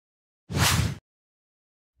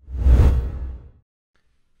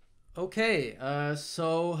Okay,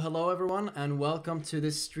 so hello everyone and welcome to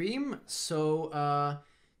this stream.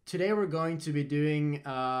 Today we're going to be doing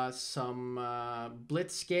some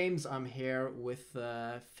Blitz games. I'm here with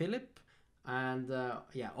Philip and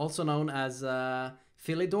yeah, also known as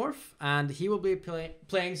Philidorf, and he will be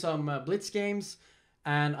playing some Blitz games,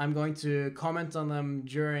 and I'm going to comment on them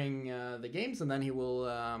during the games, and then he will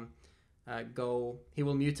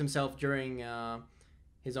mute himself during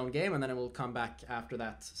his own game, and then it will come back after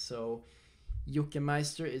that. So Fide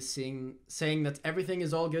Master is saying that everything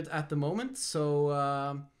is all good at the moment.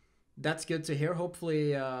 So that's good to hear.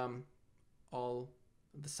 Hopefully, all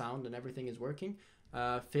the sound and everything is working.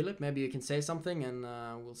 Philip, maybe you can say something, and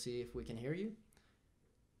we'll see if we can hear you.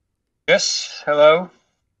 Yes, hello.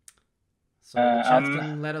 So the chat I'm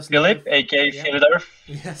can let us know Philip, if aka yeah. Philidorf.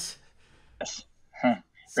 Yes. Yes.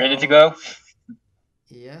 Ready to So go?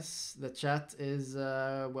 yes, the chat is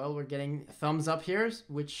well, we're getting thumbs up here,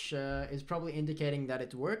 which is probably indicating that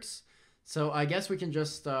it works. So I guess we can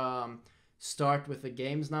just start with the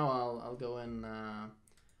games now. I'll go and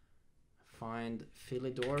find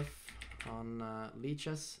Philidorf on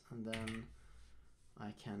Leeches, and then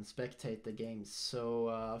I can spectate the games.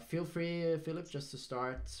 So feel free, Philip, just to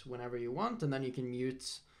start whenever you want, and then you can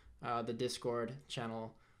mute the Discord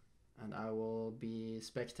channel, and I will be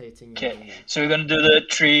spectating your Okay, game. so we're gonna do the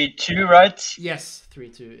 3-2, right? Yes,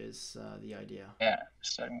 3-2 is the idea. Yeah,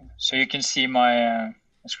 so you can see my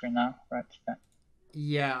screen now, right? Yeah.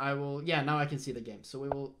 Yeah, I will. Yeah, now I can see the game. So we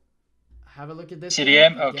will have a look at this See the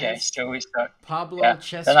game game? Okay, against so we start. Pablo Yeah,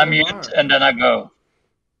 then I mute Chescobar. and then I go.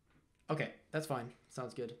 Okay, that's fine.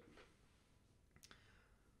 Sounds good.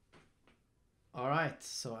 All right,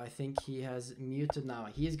 so I think he has muted now.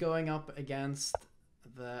 He's going up against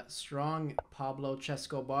the strong Pablo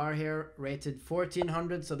Chescobar here, rated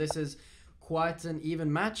 1400. So this is quite an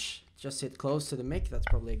even match. Just sit close to the mic. That's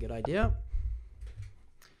probably a good idea.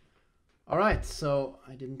 All right, so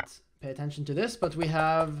I didn't pay attention to this, but we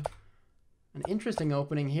have an interesting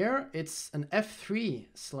opening here. It's an F3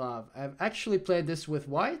 Slav. I've actually played this with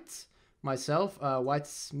white myself.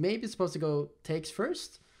 White's maybe supposed to go takes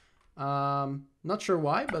first. Not sure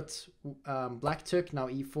why, but black took, now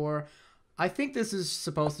e4. I think this is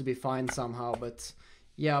supposed to be fine somehow, but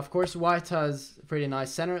yeah, of course, white has a pretty nice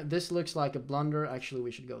center. This looks like a blunder. Actually, we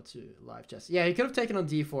should go to live chess. Yeah, he could have taken on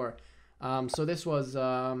d4. So this was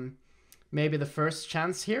maybe the first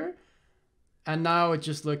chance here. And now it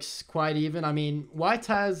just looks quite even. I mean, white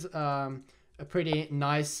has a pretty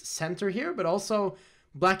nice center here, but also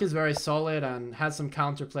black is very solid and has some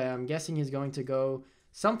counterplay. I'm guessing he's going to go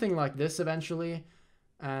something like this eventually.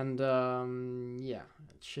 And yeah,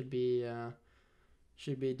 it should be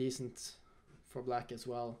decent for black as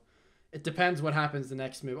well. It depends what happens the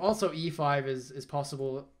next move. Also, e5 is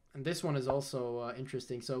possible, and this one is also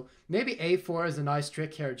interesting. So maybe a4 is a nice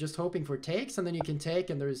trick here, just hoping for takes, and then you can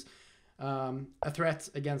take, and there's a threat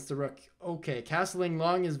against the rook. Okay, castling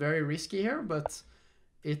long is very risky here, but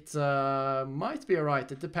it might be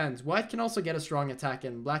alright. It depends. White can also get a strong attack,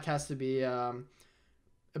 and black has to be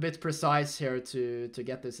a bit precise here to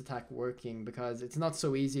get this attack working, because it's not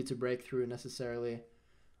so easy to break through necessarily.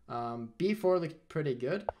 b4 looked pretty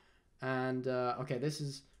good, and okay, this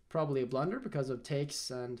is probably a blunder because of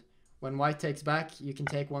takes, and when white takes back, you can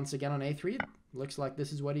take once again on a3. Looks like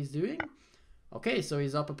this is what he's doing. Okay, so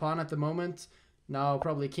he's up a pawn at the moment. Now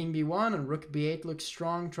probably king b1 and rook b8 looks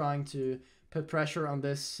strong, trying to put pressure on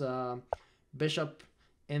this bishop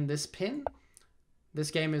in this pin. This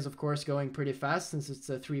game is, of course, going pretty fast since it's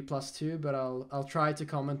a 3+2, but I'll try to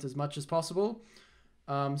comment as much as possible.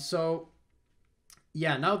 So,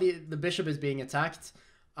 yeah, now the bishop is being attacked.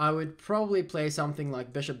 I would probably play something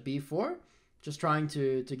like bishop b4, just trying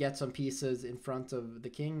to get some pieces in front of the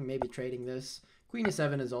king, maybe trading this. Queen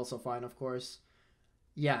e7 is also fine, of course.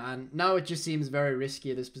 Yeah, and now it just seems very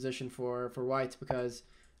risky, this position for white, because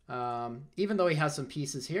even though he has some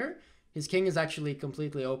pieces here, his king is actually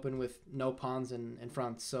completely open with no pawns in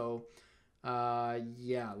front. So,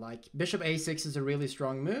 yeah, like bishop a6 is a really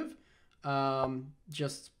strong move.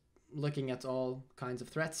 Just looking at all kinds of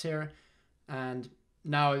threats here. And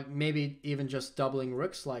now maybe even just doubling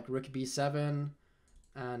rooks, like rook b7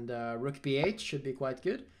 and rook b8 should be quite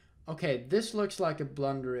good. Okay, this looks like a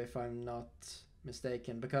blunder if I'm not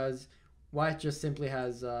mistaken, because white just simply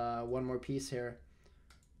has one more piece here.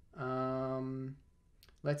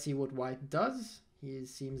 Let's see what white does. He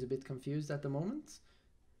seems a bit confused at the moment.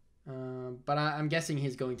 But I'm guessing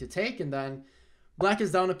he's going to take, and then black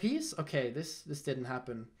is down a piece. Okay, this didn't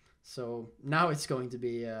happen. So now it's going to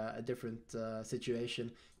be a different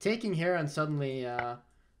situation. Taking here, and suddenly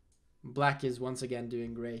black is once again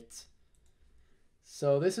doing great.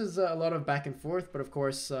 So this is a lot of back and forth, but of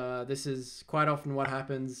course this is quite often what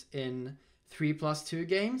happens in 3+2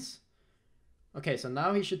 games. Okay, so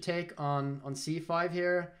now he should take on c5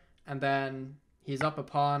 here, and then he's up a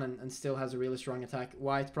pawn and still has a really strong attack.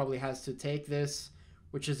 White probably has to take this,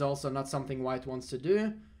 which is also not something white wants to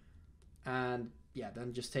do. And yeah,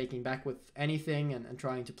 then just taking back with anything and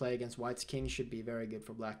trying to play against white's king should be very good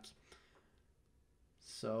for black.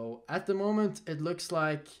 So at the moment, it looks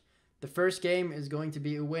like the first game is going to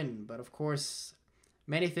be a win, but of course,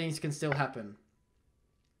 many things can still happen.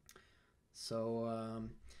 So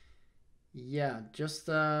yeah, just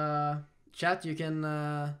chat. You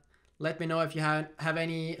can let me know if you have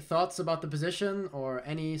any thoughts about the position or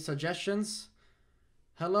any suggestions.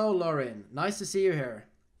 Hello, Lauren. Nice to see you here.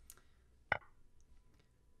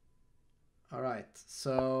 All right,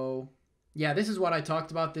 so yeah, this is what I talked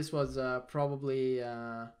about. This was probably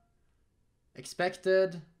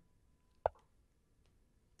expected.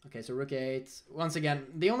 Okay, so rook a8. Once again,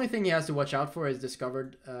 the only thing he has to watch out for is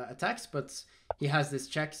discovered attacks, but he has this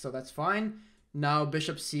check, so that's fine. Now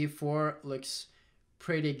bishop c4 looks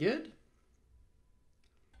pretty good.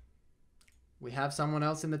 We have someone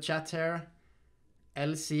else in the chat here.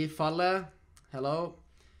 LC Falle. Hello.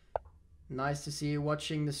 Nice to see you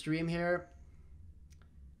watching the stream here.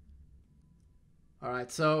 All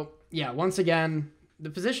right, so yeah, once again, the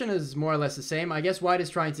position is more or less the same. I guess white is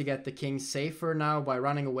trying to get the king safer now by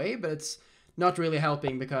running away, but it's not really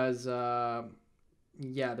helping because,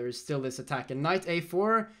 yeah, there's still this attack. And knight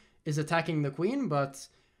a4 is attacking the queen, but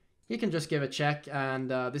he can just give a check, and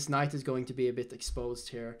this knight is going to be a bit exposed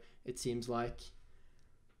here, it seems like.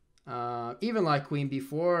 Even like queen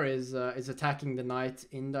b4 is attacking the knight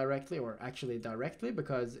indirectly, or actually directly,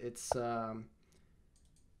 because it's a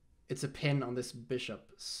pin on this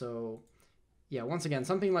bishop. So yeah, once again,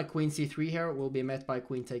 something like queen c3 here will be met by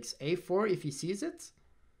queen takes a4 if he sees it.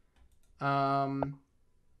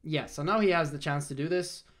 Yeah, so now he has the chance to do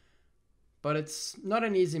this, but it's not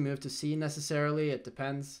an easy move to see necessarily. It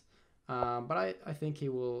depends. But I think he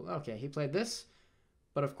will. Okay, he played this,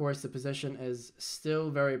 but of course the position is still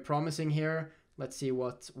very promising here. Let's see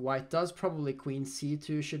what white does. Probably queen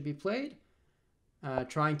c2 should be played.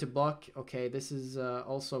 Trying to block. Okay, this is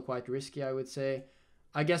also quite risky, I would say.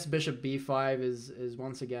 I guess bishop b5 is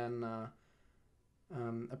once again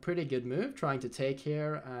a pretty good move, trying to take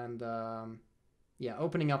here and yeah,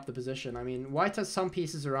 opening up the position. I mean, white has some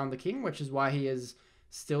pieces around the king, which is why he is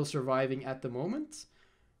still surviving at the moment.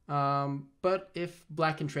 But if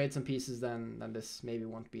black can trade some pieces, then this maybe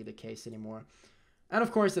won't be the case anymore. And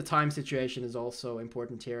of course, the time situation is also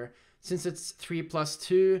important here. Since it's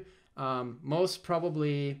 3+2, most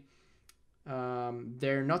probably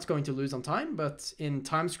they're not going to lose on time, but in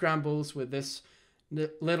time scrambles with this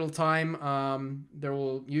little time, there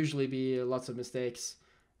will usually be lots of mistakes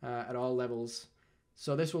at all levels.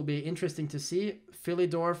 So this will be interesting to see.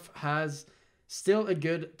 Philidorf has still a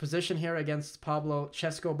good position here against Pablo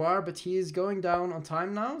Chescobar, but he's going down on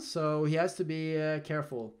time now, so he has to be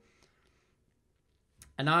careful.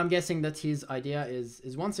 And now I'm guessing that his idea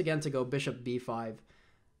is once again to go bishop b5.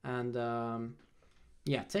 And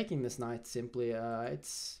yeah, taking this knight simply,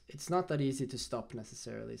 it's not that easy to stop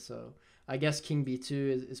necessarily. So I guess king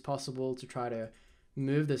b2 is possible to try to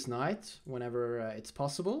move this knight whenever it's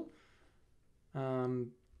possible.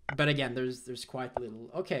 But again, there's quite little.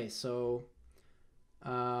 Okay, so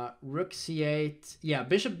rook c8. Yeah,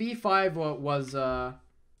 bishop b5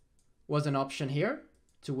 was an option here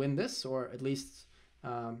to win this, or at least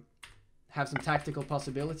have some tactical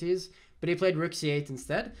possibilities. But he played rook c8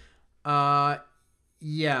 instead.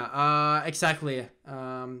 Yeah, exactly.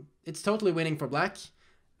 It's totally winning for black,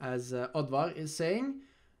 as Oddvar is saying.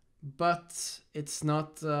 But it's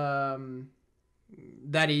not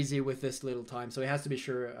that easy with this little time. So he has to be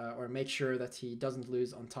sure, or make sure that he doesn't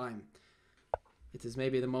lose on time. It is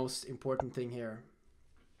maybe the most important thing here.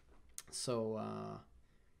 So,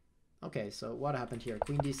 okay, so what happened here?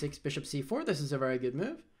 Queen d6, bishop c4. This is a very good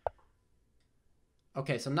move.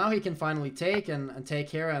 Okay, so now he can finally take and take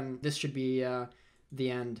here, and this should be the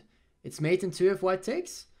end. It's mate in 2 if white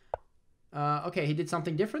takes. Okay, he did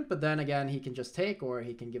something different, but then again, he can just take, or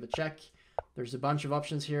he can give a check. There's a bunch of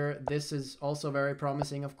options here. This is also very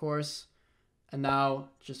promising, of course. And now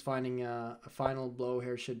just finding a final blow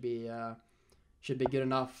here should be good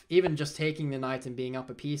enough. Even just taking the knight and being up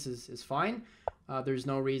a piece is fine. There's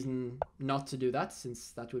no reason not to do that,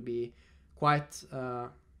 since that would be quite a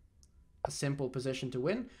simple position to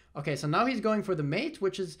win. Okay, so now he's going for the mate,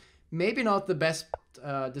 which is maybe not the best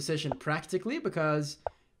decision practically, because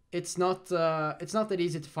it's not that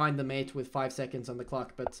easy to find the mate with 5 seconds on the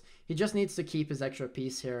clock. But he just needs to keep his extra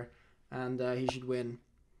piece here, and he should win.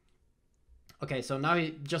 Okay, so now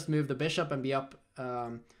he just moved the bishop and be up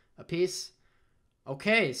a piece.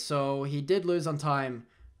 Okay, so he did lose on time.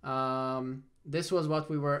 This was what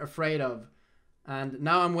we were afraid of. And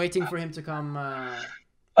now I'm waiting for him to come. Here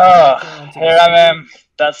I am.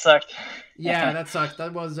 That sucked. Yeah, that sucked.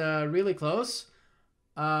 That was really close. It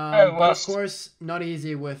But of was. course, not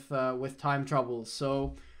easy with time trouble.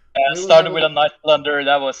 So I started with a knight blunder.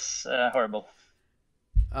 That was horrible.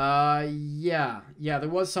 yeah, there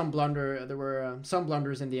was some blunder. There were some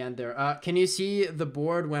blunders in the end there. Can you see the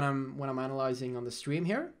board when I'm analyzing on the stream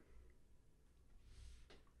here?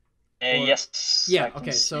 Yes. Yeah.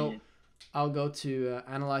 Okay. So I'll go to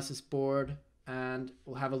analyze this board and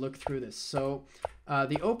we'll have a look through this. So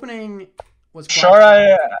the opening was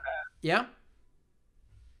quite... Yeah.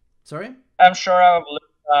 Sorry. I'm sure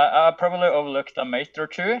I probably overlooked a mate or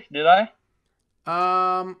two. Did I?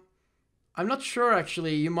 I'm not sure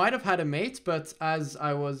actually. You might have had a mate, but as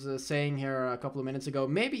I was saying here a couple of minutes ago,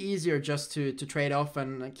 maybe easier just to trade off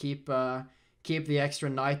and keep the extra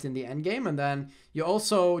knight in the endgame, and then you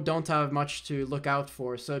also don't have much to look out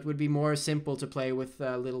for, so it would be more simple to play with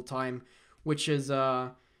little time, which is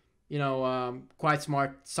quite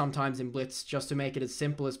smart sometimes in Blitz, just to make it as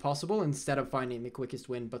simple as possible instead of finding the quickest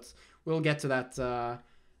win. But we'll get to that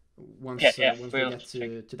once we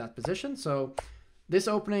get to that position. So this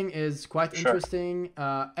opening is quite interesting.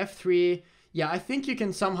 F3, yeah, I think you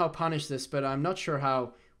can somehow punish this, but I'm not sure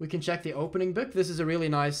how. We can check the opening book. This is a really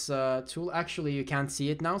nice tool. Actually, you can't see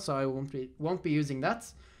it now, so I won't be using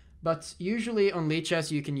that. But usually on Lichess,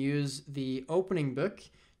 you can use the opening book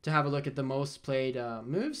to have a look at the most played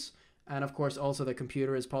moves. And of course, also the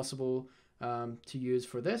computer is possible to use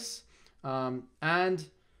for this. And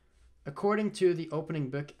according to the opening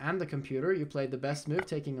book and the computer, you played the best move,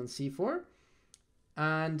 taking on c4.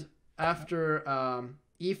 And after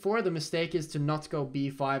e4, the mistake is to not go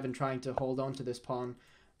b5 and trying to hold on to this pawn.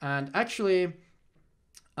 And actually,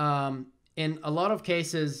 in a lot of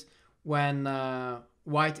cases, when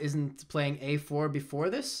white isn't playing a4 before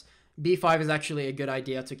this, b5 is actually a good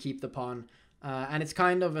idea to keep the pawn. And it's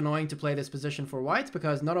kind of annoying to play this position for white,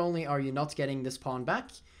 because not only are you not getting this pawn back,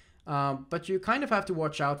 but you kind of have to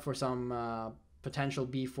watch out for some potential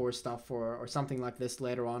b4 stuff or something like this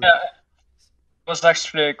later on. Yeah, I was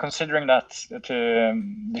actually considering that to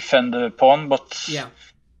defend the pawn, but yeah.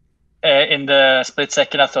 In the split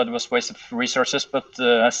second, I thought it was a waste of resources, but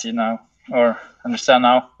I see now, or understand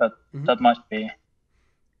now, that that might be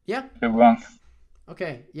wrong.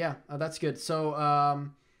 Okay, yeah, that's good. So,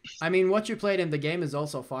 I mean, what you played in the game is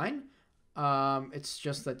also fine. It's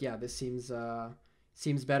just that, yeah, this seems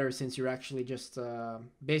better since you're actually just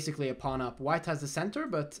basically a pawn up. White has the center,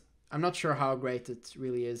 but I'm not sure how great it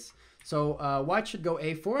really is. So white should go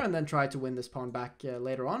a4 and then try to win this pawn back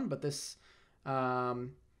later on, but this...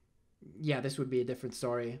 yeah, this would be a different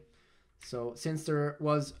story. So since there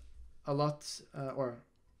was a lot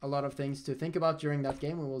of things to think about during that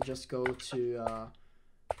game, we will just go to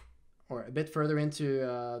or a bit further into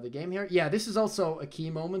the game here. Yeah, this is also a key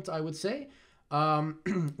moment, I would say.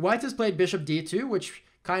 White has played bishop d2, which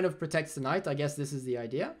kind of protects the knight. I guess this is the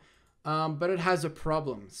idea. But it has a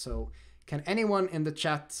problem. So can anyone in the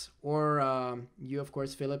chat, or you, of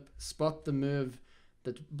course, Philip, spot the move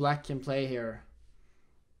that black can play here?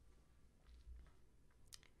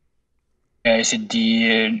 Is it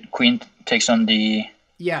the queen takes on the...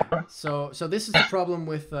 Yeah, so this is the problem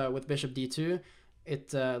with bishop d2.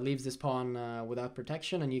 It leaves this pawn without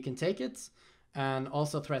protection, and you can take it and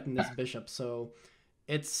also threaten this bishop. So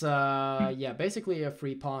it's yeah, basically a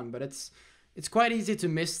free pawn, but it's quite easy to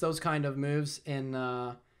miss those kind of moves in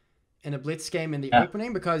a blitz game in the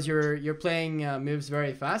opening, because you're playing moves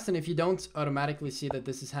very fast, and if you don't automatically see that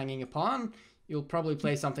this is hanging a pawn, you'll probably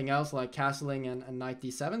play something else like castling and knight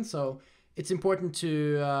d7. So it's important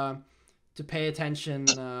to pay attention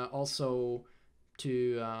also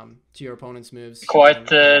to your opponent's moves. Quite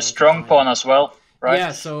a strong pawn as well, right?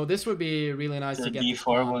 Yeah, so this would be really nice to get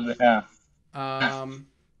d4 would be, yeah.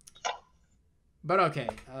 But okay,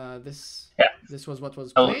 this was what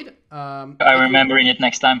was played. I'm remembering it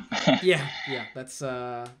next time. yeah, that's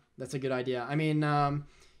a good idea. I mean,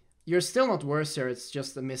 you're still not worse here. It's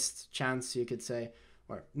just a missed chance, you could say.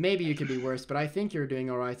 Or maybe you could be worse, but I think you're doing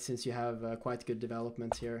all right since you have quite good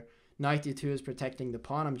development here. Knight e2 is protecting the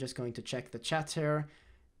pawn. I'm just going to check the chat here.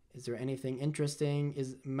 Is there anything interesting?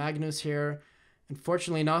 Is Magnus here?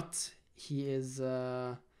 Unfortunately not. He is,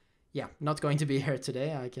 yeah, not going to be here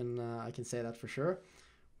today. I can say that for sure,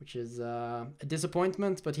 which is a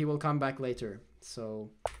disappointment, but he will come back later. So,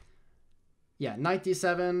 yeah, knight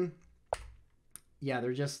d7. Yeah,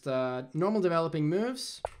 they're just normal developing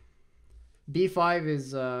moves. b5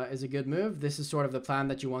 is a good move. This is sort of the plan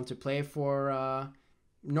that you want to play for.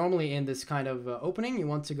 Normally in this kind of opening, you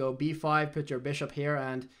want to go b5, put your bishop here,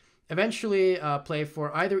 and eventually play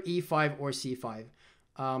for either e5 or c5.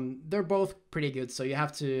 They're both pretty good, so you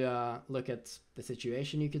have to look at the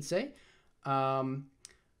situation, you could say.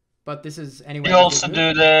 But this is anyway. You also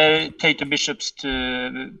do the take the bishop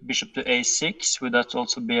to a6. Would that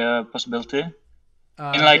also be a possibility?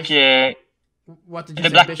 In like what did you the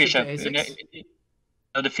say? black Bishop bishop, to a6?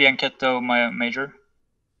 The fianchetto major.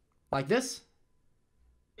 Like this?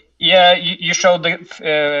 Yeah, you showed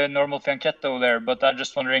the normal fianchetto there, but I'm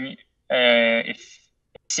just wondering if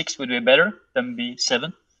a6 would be better than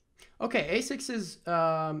b7. Okay, a6 is,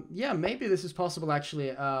 yeah, maybe this is possible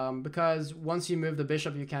actually, because once you move the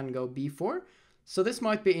bishop, you can go b4. So this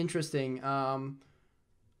might be interesting,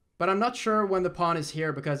 but I'm not sure when the pawn is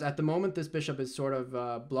here, because at the moment this bishop is sort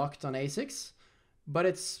of blocked on a6, but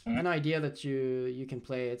it's an idea that you can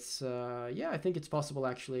play. It's, yeah, I think it's possible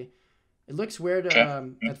actually. It looks weird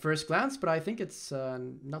at first glance, but I think it's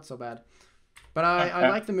not so bad. But I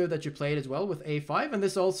like the move that you played as well with a5, and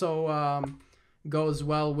this also goes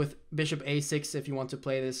well with bishop a6 if you want to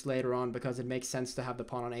play this later on, because it makes sense to have the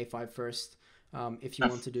pawn on a5 first if you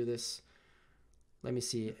want to do this. Let me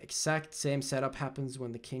see. Exact same setup happens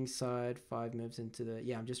when the king side 5 moves into the...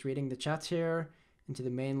 Yeah, I'm just reading the chat here. Into the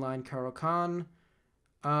main line, Karo Khan.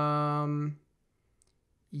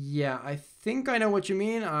 Yeah, I think I know what you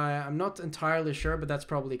mean. I'm not entirely sure, but that's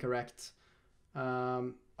probably correct.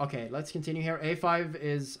 Okay, let's continue here. a5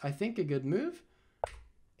 is, I think, a good move.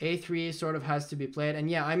 a3 sort of has to be played. And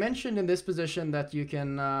yeah, I mentioned in this position that you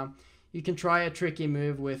can try a tricky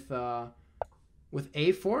move with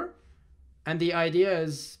a4. And the idea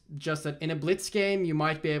is just that in a blitz game, you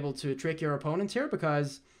might be able to trick your opponent here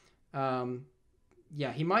because,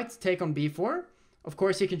 yeah, he might take on b4. Of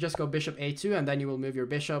course, he can just go bishop a2, and then you will move your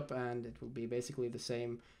bishop, and it will be basically the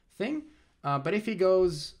same thing. But if he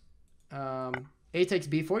goes a takes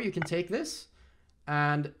b4, you can take this,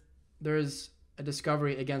 and there's a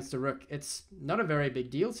discovery against the rook. It's not a very big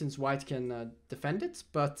deal since white can defend it,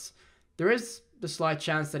 but there is the slight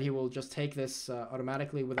chance that he will just take this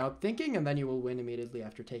automatically without thinking, and then you will win immediately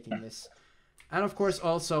after taking this. And of course,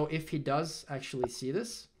 also, if he does actually see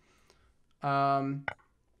this,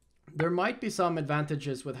 there might be some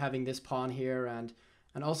advantages with having this pawn here, and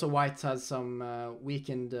also white has some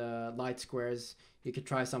weakened light squares. You could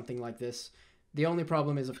try something like this. The only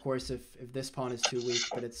problem is, of course, if this pawn is too weak,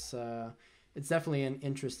 but it's definitely an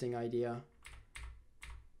interesting idea.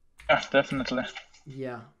 Yeah, definitely.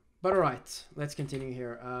 Yeah. But all right, let's continue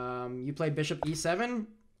here. You played bishop e7.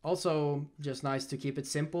 Also, just nice to keep it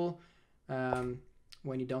simple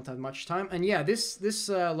when you don't have much time. And yeah, this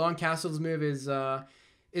long castles move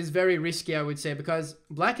is very risky, I would say, because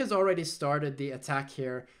black has already started the attack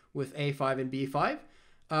here with a5 and b5.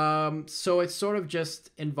 So it sort of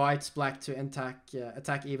just invites black to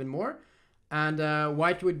attack even more. And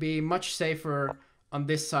white would be much safer on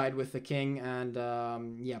this side with the king, and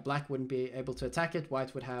yeah, black wouldn't be able to attack it.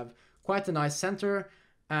 White would have quite a nice center,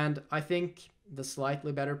 and I think the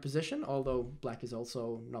slightly better position, although black is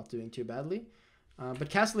also not doing too badly. But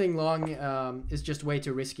castling long is just way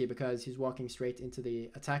too risky because he's walking straight into the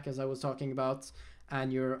attack, as I was talking about,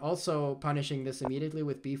 and you're also punishing this immediately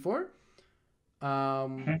with b4,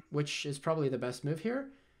 which is probably the best move here.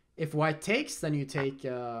 If white takes, then you take,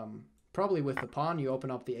 probably with the pawn, you open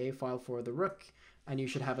up the a file for the rook, and you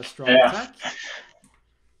should have a strong attack.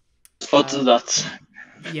 Spotted that.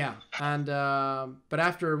 Yeah, and but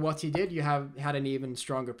after what he did, you had an even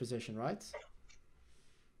stronger position, right?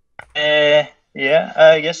 Yeah,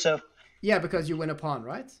 I guess so. Yeah, because you win a pawn,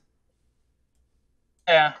 right?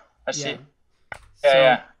 Yeah, I see.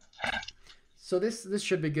 Yeah. So this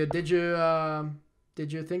should be good. Did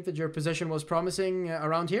you think that your position was promising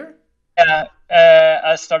around here? Yeah,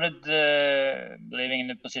 I started believing in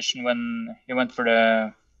the position when he went for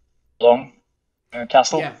the long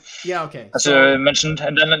castle. Yeah, okay. As you mentioned,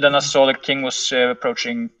 and then I saw the king was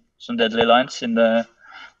approaching some deadly lines with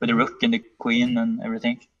the rook and the queen and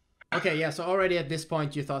everything. Okay, yeah. So already at this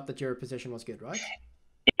point, you thought that your position was good, right?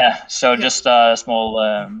 Yeah. So just a small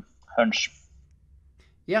hunch.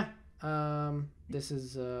 Yeah. This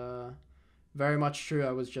is very much true.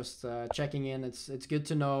 I was just checking in. It's good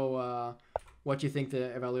to know what you think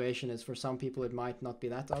the evaluation is. For some people, it might not be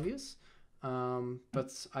that obvious,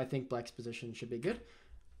 but I think black's position should be good.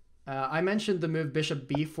 I mentioned the move bishop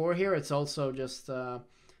b4 here. It's also just a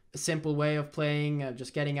simple way of playing,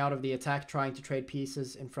 just getting out of the attack, trying to trade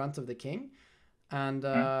pieces in front of the king. And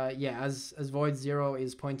yeah, as Void Zero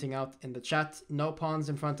is pointing out in the chat, no pawns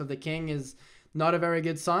in front of the king is not a very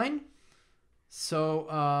good sign. So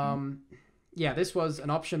yeah, this was an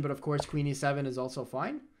option, but of course queen e7 is also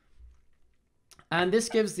fine. And this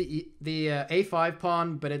gives the a5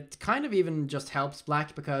 pawn, but it kind of even just helps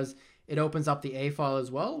black because it opens up the a file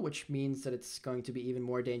as well, which means that it's going to be even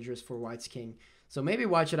more dangerous for white's king. So maybe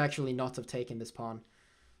white should actually not have taken this pawn.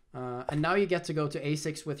 And now you get to go to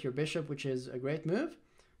a6 with your bishop, which is a great move.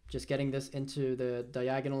 Just getting this into the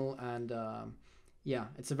diagonal, and yeah,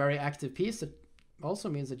 it's a very active piece. It also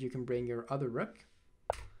means that you can bring your other rook.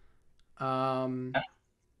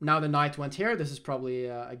 Now the knight went here. This is probably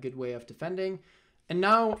a good way of defending. And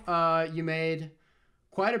now you made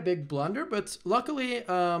quite a big blunder, but luckily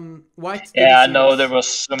white. Yeah, no, there was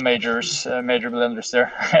some major blunders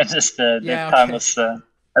there. Just the time was a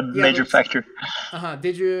major factor.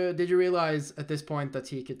 Did you realize at this point that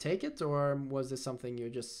he could take it, or was this something you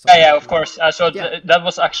just? Yeah, of course. So that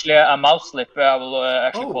was actually a mouse slip. I will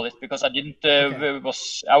actually call it, because I didn't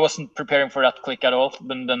I wasn't preparing for that click at all.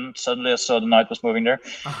 And then suddenly I saw the knight was moving there.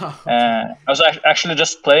 I was actually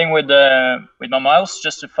just playing with my mouse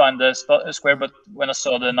just to find the square, but when I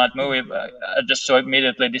saw the knight move, I just saw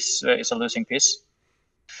immediately this is a losing piece.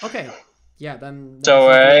 Okay. Yeah, then so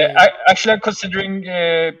I'm considering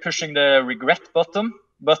pushing the regret button,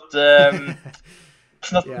 but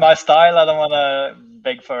it's not my style. I don't want to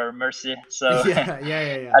beg for mercy, so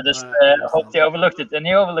yeah. I just hope he overlooked it, and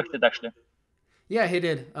he overlooked it actually. Yeah, he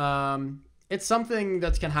did. It's something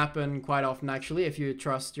that can happen quite often actually if you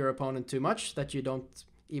trust your opponent too much, that you don't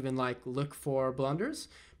even look for blunders.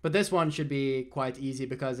 But this one should be quite easy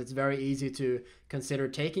because it's very easy to consider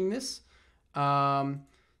taking this.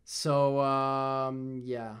 So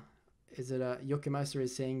yeah, is it a Fide Master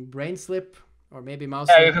is saying brain slip or maybe mouse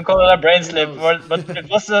slip? Yeah, you can call it a brain slip, but it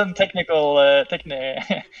wasn't technical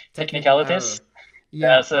technicalities.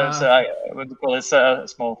 Yeah, so I would call it a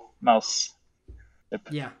small mouse slip.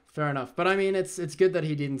 Yeah, fair enough. But I mean, it's good that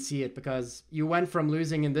he didn't see it, because you went from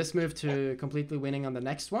losing in this move to completely winning on the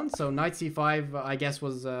next one. So knight c5, I guess,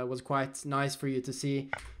 was quite nice for you to see,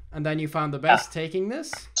 and then you found the best taking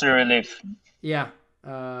this. It's a relief. Yeah.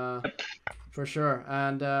 For sure.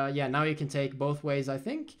 And yeah, now you can take both ways. I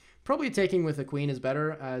think probably taking with the queen is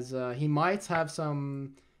better, as he might have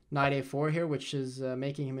some knight a4 here, which is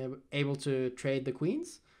making him able to trade the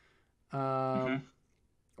queens, or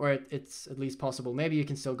it's at least possible. Maybe you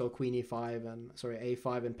can still go queen e5 and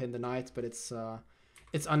a5 and pin the knight, but it's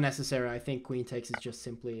unnecessary. I think queen takes is just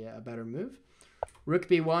simply a better move. Rook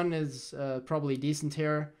b1 is probably decent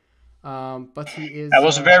here. But he is. I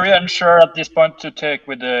was very unsure at this point to take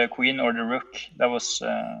with the queen or the rook. That was.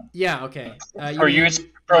 Yeah. Okay. For you, it's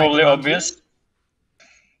probably obvious. Here?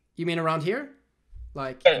 You mean around here,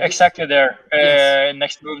 exactly there? Yes.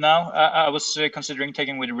 Next move now. I was considering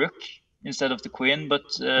taking with the rook instead of the queen,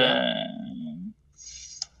 but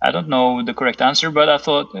I don't know the correct answer. But I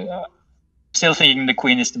thought, still thinking the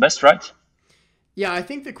queen is the best, right? Yeah, I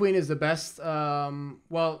think the queen is the best.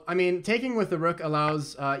 Well, I mean, taking with the rook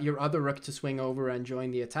allows your other rook to swing over and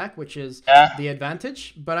join the attack, which is the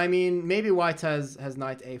advantage. But I mean, maybe white has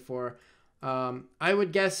knight a4. I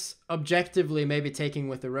would guess objectively maybe taking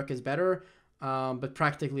with the rook is better, but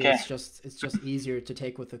practically it's just easier to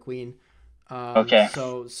take with the queen.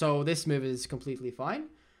 So this move is completely fine,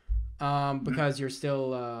 because you're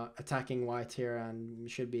still attacking white here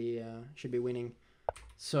and should be winning.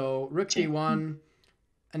 So rook b1,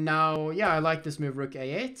 and now, yeah, I like this move, rook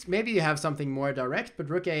a8. Maybe you have something more direct,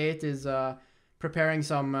 but rook a8 is preparing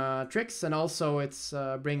some tricks, and also it's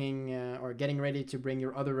bringing or getting ready to bring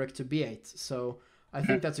your other rook to b8. So I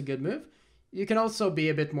think that's a good move. You can also be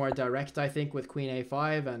a bit more direct, I think, with queen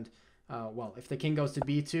a5, and well, if the king goes to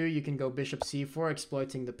b2, you can go bishop c4,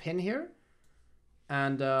 exploiting the pin here.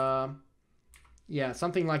 And yeah,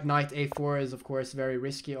 something like knight a4 is, of course, very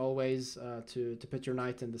risky always, to put your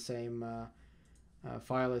knight in the same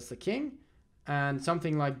file as the king. And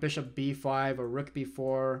something like bishop b5 or rook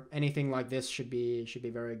b4, anything like this should be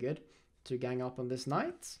very good to gang up on this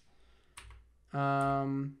knight.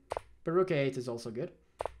 But rook a8 is also good.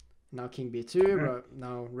 Now king b2,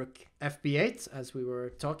 now rook fb8, as we were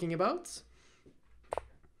talking about.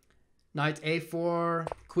 Knight a4,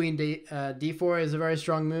 queen d4 is a very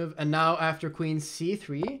strong move. And now after queen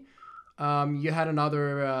c3, you had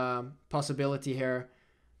another possibility here.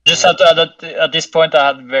 Just had to add that at this point I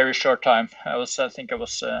had very short time. I think I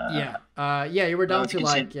was. Yeah, you were down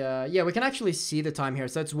to yeah, we can actually see the time here.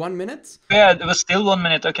 So it's 1 minute. Yeah, it was still 1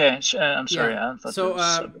 minute. Okay, I'm sorry. Yeah.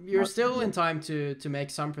 So you're still in time to make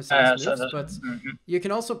some precise moves, but you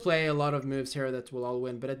can also play a lot of moves here that will all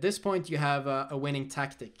win. But at this point, you have a winning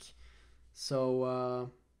tactic. So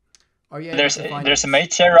are you able to find there's a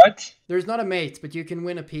mate here, right? There's not a mate, but you can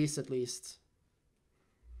win a piece at least.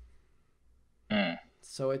 Mm.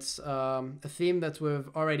 So it's a theme that we've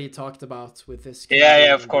already talked about with this.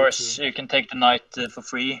 Yeah, of course. You can take the knight for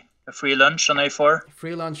free. A free lunch on a4.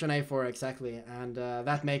 Free lunch on a4, exactly. And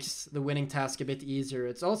that makes the winning task a bit easier.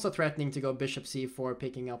 It's also threatening to go bishop c4,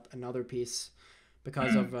 picking up another piece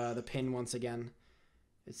because of the pin once again.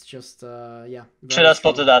 It's just, yeah. Should have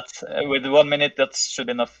spotted that. With 1 minute, that should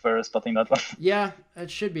be enough for spotting that one. Yeah,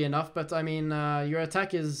 it should be enough. But, I mean, your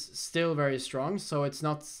attack is still very strong, so it's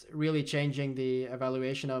not really changing the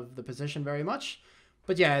evaluation of the position very much.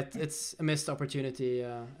 But, yeah, it's a missed opportunity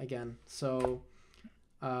again. So,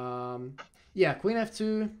 yeah, queen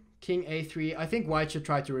f2, king a3. I think white should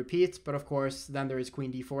try to repeat, but, of course, then there is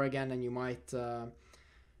queen d4 again, and you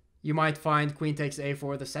might find queen takes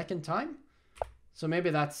a4 the second time. So maybe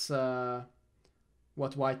that's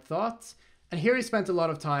what white thought. And here he spent a lot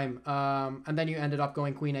of time. And then you ended up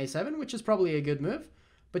going queen a7, which is probably a good move.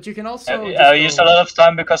 But you can also... I used a lot of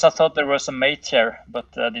time because I thought there was a mate here, but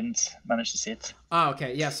I didn't manage to see it.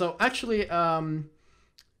 Okay. Yeah, so actually,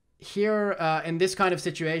 here in this kind of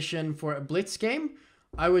situation for a blitz game,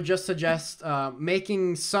 I would just suggest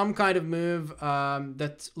making some kind of move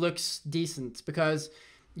that looks decent, because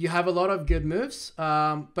you have a lot of good moves,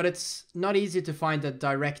 but it's not easy to find a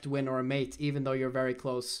direct win or a mate, even though you're very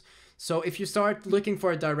close. So if you start looking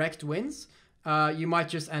for direct wins, you might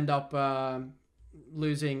just end up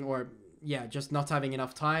losing, or yeah, just not having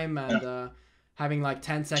enough time and having like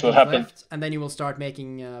 10 seconds left, and then you will start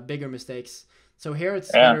making bigger mistakes. So here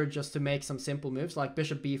it's better just to make some simple moves like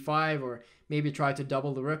bishop b5, or maybe try to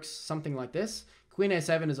double the rooks, something like this. Queen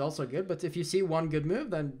a7 is also good, but if you see one good move,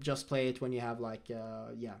 then just play it when you have like,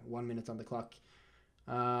 1 minute on the clock.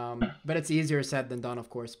 But it's easier said than done, of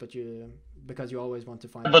course, because you always want to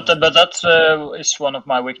find... But that is one of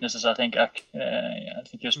my weaknesses, I think. I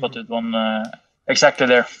think you spotted one exactly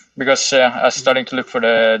there, because I was starting to look for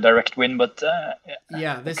the direct win, but...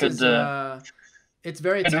 yeah, this is... it's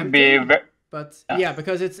very tempting. But yeah,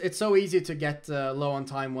 because it's so easy to get low on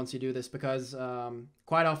time once you do this, because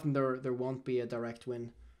quite often there won't be a direct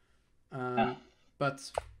win.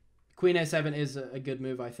 But queen a7 is a good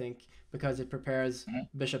move, I think, because it prepares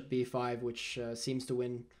bishop b5, which seems to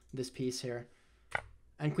win this piece here.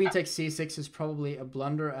 And queen takes c6 is probably a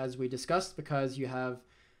blunder, as we discussed, because you have,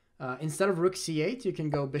 instead of rook c8, you can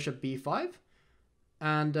go bishop b5.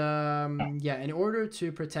 And yeah, in order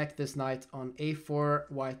to protect this knight on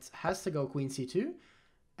a4, white has to go queen c2.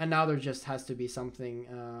 And now there just has to be something.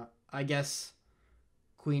 I guess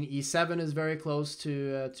queen e7 is very close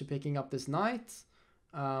to picking up this knight.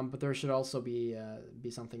 But there should also be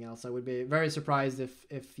something else. I would be very surprised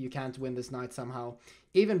if you can't win this knight somehow.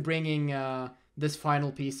 Even bringing this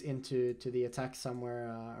final piece into the attack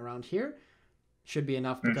somewhere around here should be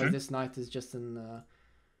enough, because this knight is just an...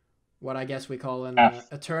 what I guess we call an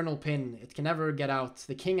eternal pin. It can never get out.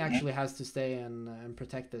 The king actually has to stay and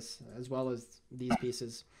protect this, as well as these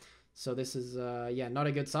pieces. So this is, yeah, not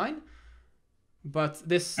a good sign. But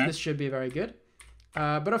this should be very good.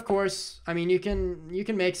 But of course, I mean, you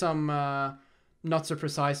can make some not so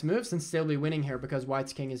precise moves and still be winning here, because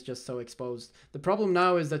white's king is just so exposed. The problem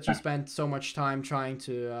now is that you spent so much time trying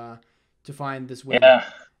to find this win.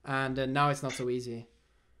 And now it's not so easy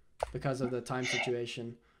because of the time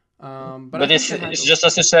situation. But it's just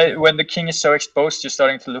as you say, when the king is so exposed, you're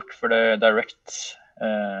starting to look for the direct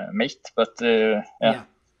mate. But yeah,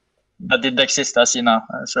 that did exist, as you know.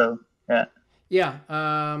 So yeah. Yeah.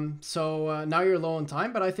 So now you're low on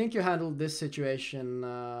time, but I think you handled this situation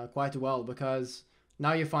quite well, because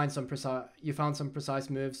now you found some precise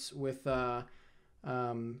moves with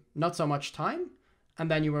not so much time, and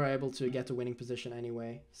then you were able to get a winning position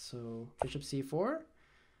anyway. So bishop c4.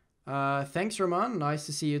 Thanks, Roman. Nice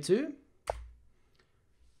to see you too.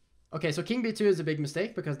 Okay, so king b2 is a big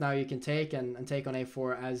mistake, because now you can take and take on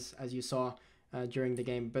a4 as you saw during the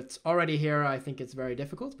game. But already here, I think it's very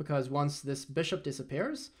difficult, because once this bishop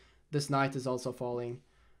disappears, this knight is also falling.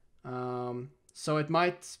 So it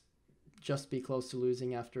might just be close to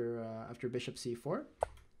losing after bishop c4.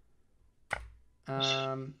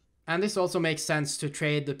 And this also makes sense to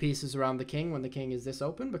trade the pieces around the king when the king is this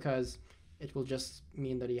open, because it will just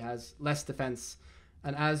mean that he has less defense.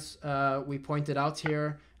 And as we pointed out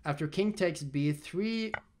here, after king takes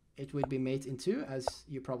b3, it would be mate in 2, as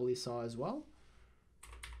you probably saw as well.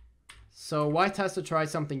 So white has to try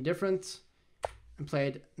something different and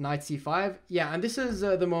played knight c5. Yeah, and this is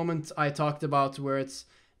the moment I talked about where it's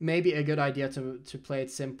maybe a good idea to play it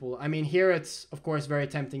simple. I mean, here it's, of course, very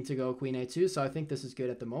tempting to go queen a2, so I think this is good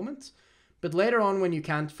at the moment. But later on, when you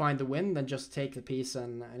can't find the win, then just take the piece,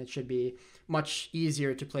 and it should be much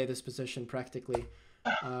easier to play this position practically.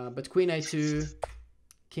 But queen a2,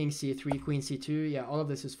 king c3, queen c2. Yeah, all of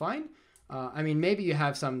this is fine. I mean, maybe you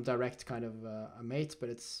have some direct kind of a mate, but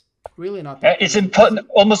it's really not that It's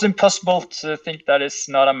almost impossible to think that it's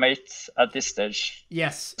not a mate at this stage.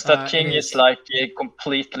 Yes. That king is like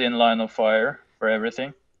completely in line of fire for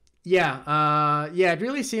everything. Yeah, yeah, it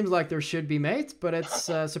really seems like there should be mate, but it's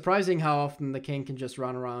surprising how often the king can just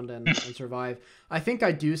run around and survive. I think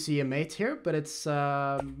I do see a mate here, but it's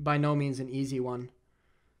by no means an easy one.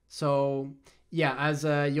 So, yeah, as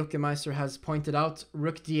Fide Master has pointed out,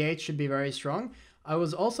 rook d8 should be very strong. I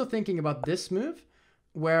was also thinking about this move,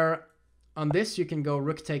 where on this you can go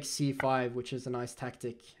rook takes c5, which is a nice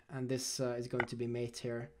tactic, and this is going to be mate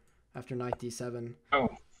here after knight d7. Oh.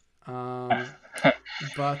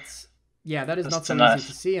 But yeah, that is not so easy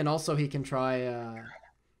to see, and also he can try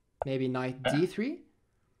maybe knight d3.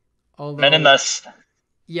 Although, many less.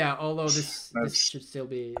 Yeah, although this should still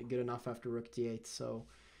be good enough after rook d8. So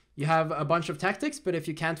you have a bunch of tactics, but if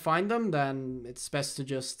you can't find them, then it's best to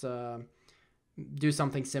just do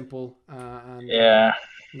something simple and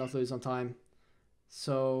not lose on time.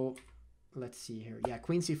 So let's see here. Yeah,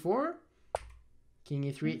 queen c4. King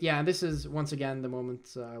e3. Yeah, and this is, once again, the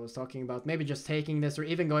moment I was talking about. Maybe just taking this, or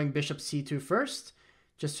even going bishop c2 first.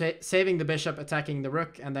 Just saving the bishop, attacking the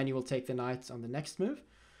rook, and then you will take the knight on the next move.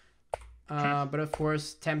 But of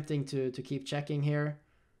course, tempting to keep checking here.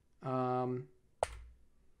 Yeah,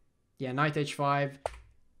 knight h5.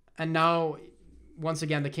 And now, once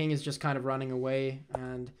again, the king is just kind of running away.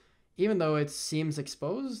 And even though it seems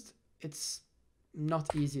exposed, it's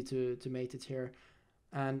not easy to mate it here.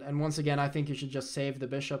 And once again, I think you should just save the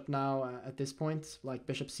bishop now at this point, like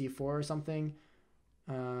bishop c4 or something.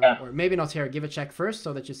 Or maybe not here. Give a check first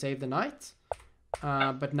so that you save the knight.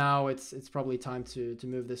 But now it's probably time to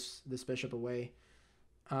move this bishop away.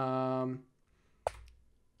 Queen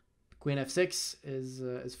f6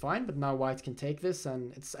 is fine, but now white can take this,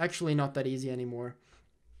 and it's actually not that easy anymore.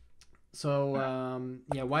 So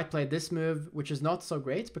yeah, white played this move, which is not so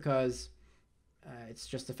great because it's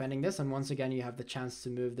just defending this, and once again you have the chance to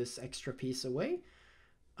move this extra piece away.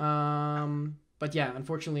 But yeah,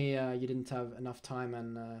 unfortunately you didn't have enough time,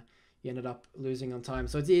 and you ended up losing on time.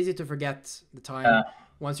 So it's easy to forget the time.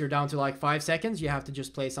 Once you're down to like 5 seconds, you have to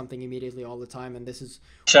just play something immediately all the time, and this is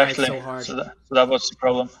why it's so hard. So that was the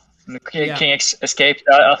problem. The king escaped.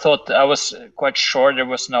 I thought, I was quite sure there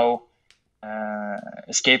was no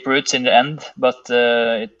escape routes in the end, but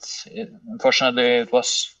unfortunately it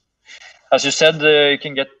was. As you said, you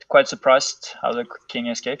can get quite surprised how the king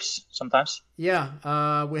escapes sometimes.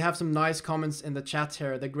 Yeah, we have some nice comments in the chat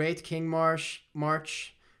here. The Great King March,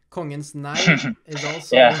 Kongens Nei is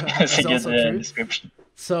also, it's a good description.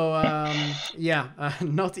 So, yeah,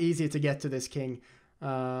 not easy to get to this king.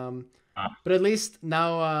 But at least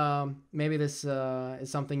now maybe this is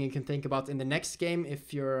something you can think about in the next game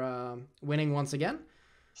if you're winning once again.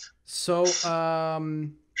 So,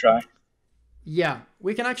 try. Yeah,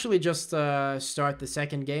 we can actually just start the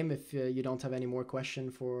second game if you don't have any more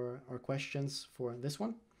questions for this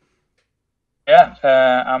one. Yeah,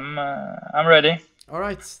 I'm ready. All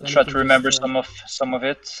right. Try to remember some of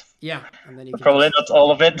it. Yeah, and then you can probably not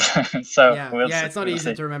all of it. So yeah, it's not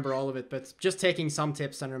easy to remember all of it, but just taking some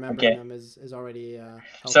tips and remembering them is already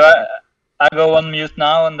helpful. So I go on mute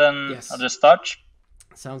now, and then I'll just start.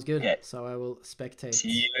 Sounds good. Yeah. So I will spectate.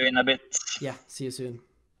 See you in a bit. Yeah, see you soon.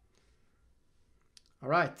 All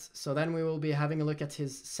right, so then we will be having a look at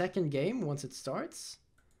his second game once it starts.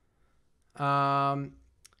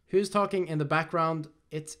 Who's talking in the background?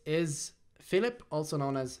 It is Philip, also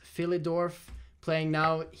known as Philidorf, playing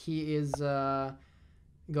now. He is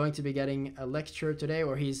going to be getting a lecture today,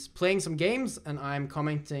 or he's playing some games, and I'm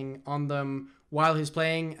commenting on them while he's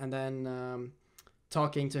playing, and then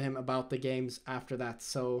talking to him about the games after that.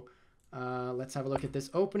 So let's have a look at this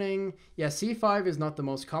opening. Yeah, c5 is not the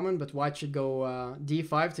most common, but white should go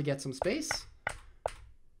d5 to get some space.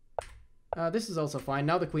 This is also fine.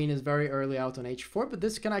 Now the queen is very early out on h4, but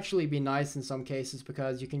this can actually be nice in some cases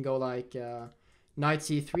because you can go like knight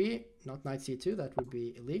c3, not knight c2, that would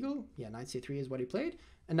be illegal. Yeah, knight c3 is what he played.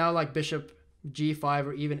 And now like bishop g5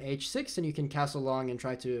 or even h6, and you can castle long and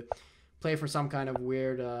try to play for some kind of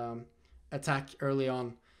weird attack early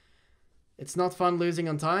on. It's not fun losing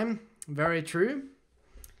on time. Very true.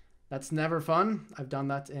 That's never fun. I've done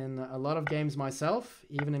that in a lot of games myself,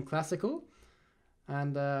 even in classical.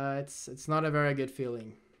 And it's not a very good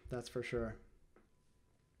feeling, that's for sure.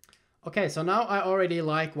 Okay, so now I already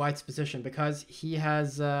like white's position because he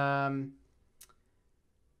has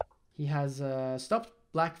stopped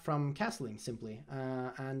black from castling simply,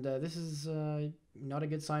 and this is not a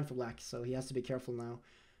good sign for black, so he has to be careful now.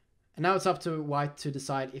 And now it's up to white to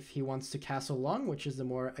decide if he wants to castle long, which is the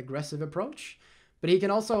more aggressive approach. But he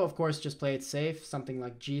can also, of course, just play it safe, something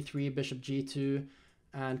like g3, bishop g2,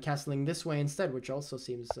 and castling this way instead, which also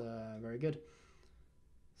seems very good.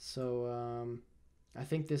 So I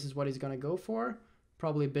think this is what he's going to go for.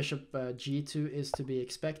 Probably bishop g2 is to be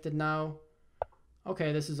expected now.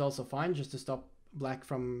 Okay, this is also fine, just to stop black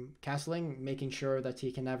from castling, making sure that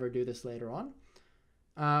he can never do this later on.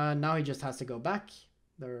 Now he just has to go back.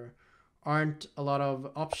 There aren't a lot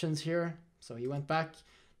of options here, so he went back.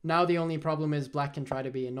 Now the only problem is black can try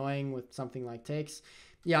to be annoying with something like takes.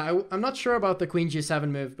 Yeah, I'm not sure about the queen g7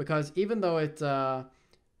 move, because even though it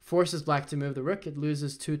forces black to move the rook, it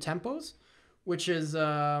loses 2 tempos, which is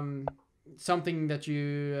something that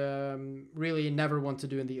you really never want to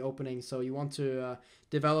do in the opening. So you want to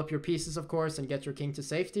develop your pieces, of course, and get your king to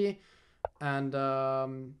safety.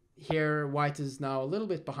 And here white is now a little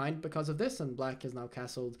bit behind because of this, and black is now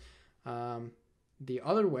castled the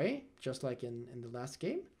other way, just like in the last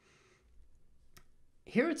game.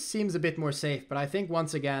 Here it seems a bit more safe, but I think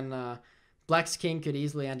once again black's king could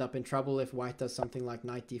easily end up in trouble if white does something like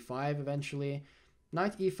knight d5 eventually.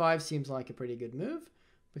 Knight e5 seems like a pretty good move,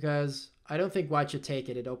 because I don't think white should take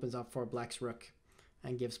it. It opens up for black's rook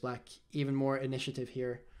and gives black even more initiative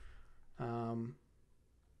here.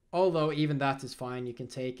 Although even that is fine. You can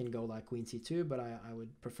take and go like queen c2, but I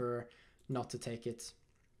would prefer not to take it.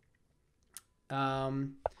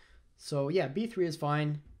 So yeah, b3 is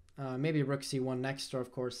fine. Maybe rook c1 next, or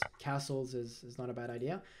of course castles is not a bad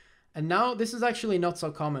idea. And now this is actually not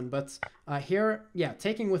so common, but here, yeah,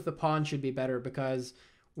 taking with the pawn should be better, because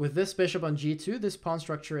with this bishop on g2, this pawn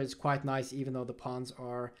structure is quite nice, even though the pawns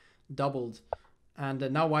are doubled.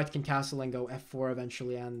 And now white can castle and go f4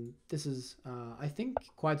 eventually, and this is, I think,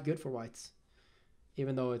 quite good for whites,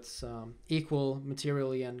 even though it's equal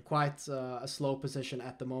materially and quite a slow position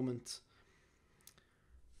at the moment.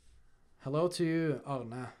 Hello to you. Oh,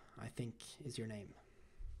 nah, I think is your name.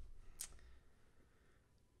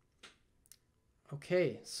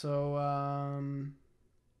 Okay, so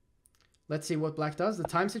let's see what black does. The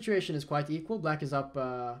time situation is quite equal. Black is up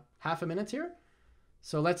half a minute here.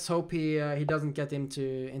 So let's hope he doesn't get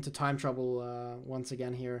into time trouble once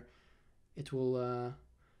again here. It will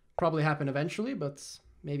probably happen eventually, but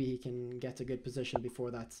maybe he can get a good position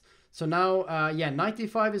before that. So now, yeah, knight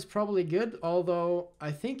d5 is probably good, although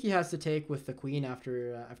I think he has to take with the queen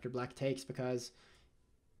after black takes, because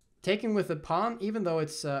taking with the pawn, even though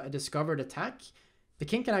it's a discovered attack, the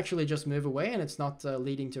king can actually just move away, and it's not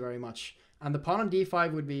leading to very much. And the pawn on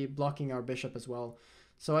d5 would be blocking our bishop as well.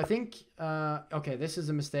 So I think, okay, this is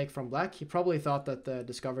a mistake from black. He probably thought that the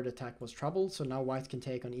discovered attack was troubled, so now white can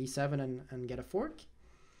take on e7 and get a fork.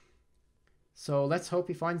 So let's hope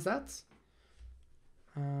he finds that.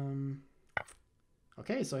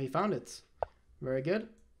 Okay, so he found it. Very good.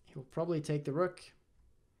 He'll probably take the rook.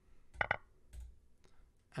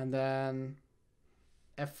 And then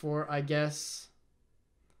f4, I guess.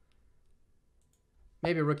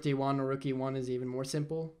 Maybe rook d1 or rook e1 is even more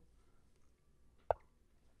simple.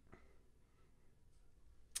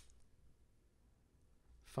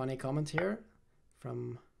 Funny comment here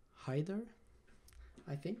from Hyder,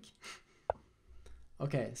 I think.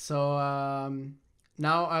 Okay, so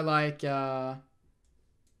now I like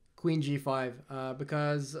queen g5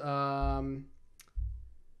 because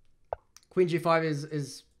queen g5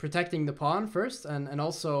 is protecting the pawn first, and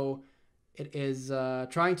also it is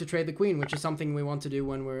trying to trade the queen, which is something we want to do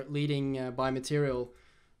when we're leading by material.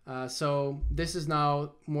 So this is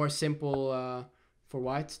now more simple for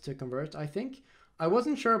white to convert, I think. I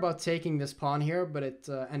wasn't sure about taking this pawn here, but it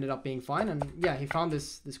ended up being fine. And yeah, he found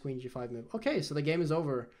this queen g5 move. Okay, so the game is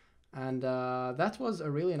over. And that was a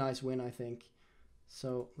really nice win, I think.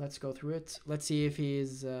 So let's go through it. Let's see if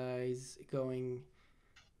he's going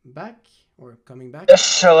back or coming back.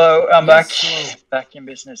 Yes, hello, I'm back. Hello. Back in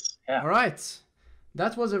business. Yeah. All right.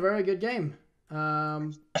 That was a very good game.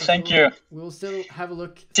 Thank you. We'll still have a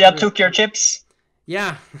look. See, I took your tips.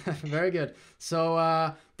 Yeah, very good.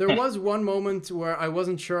 So there was one moment where I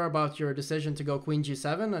wasn't sure about your decision to go queen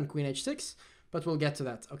g7 and queen h6, but we'll get to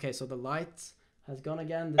that. Okay, so the light has gone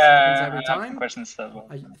again. This happens every time. Questions as well.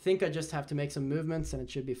 I think I just have to make some movements and it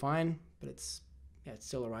should be fine, but it's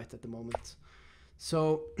still all right at the moment.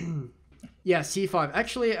 So yeah, c5.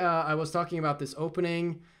 Actually, I was talking about this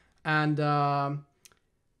opening, and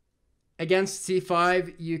against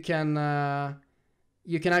c5 you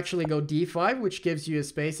can actually go d5, which gives you a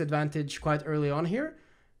space advantage quite early on here.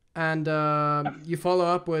 And you follow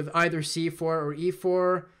up with either c4 or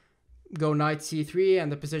e4, go knight c3,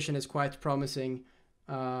 and the position is quite promising.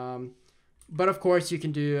 But of course, you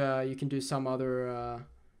can do some other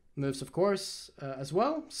moves, of course, as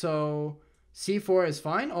well. So c4 is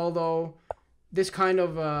fine, although this kind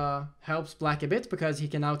of helps black a bit because he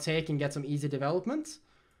can now take and get some easy development.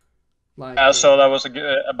 Like, so that was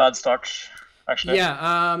a bad start, actually.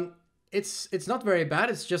 Yeah, it's not very bad.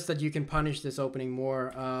 It's just that you can punish this opening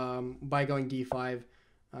more by going d5,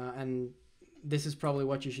 and this is probably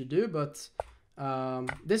what you should do. But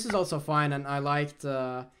this is also fine, and I liked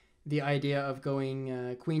the idea of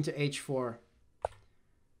going queen to h4.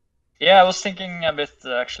 Yeah, I was thinking a bit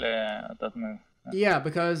actually that move. Yeah,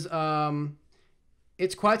 because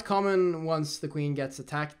it's quite common once the queen gets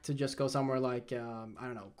attacked to just go somewhere like, I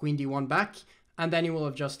don't know, queen d1 back, and then you will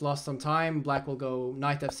have just lost some time. Black will go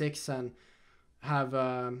knight f6 and have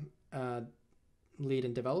lead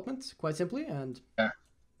in development, quite simply, and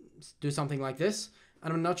do something like this.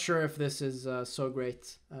 And I'm not sure if this is so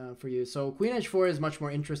great for you. So queen h4 is much more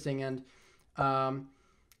interesting, and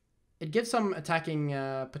it gives some attacking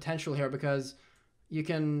potential here because you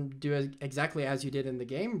can do exactly as you did in the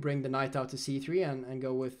game, bring the knight out to c3 and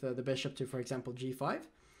go with the bishop to, for example, g5.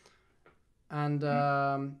 And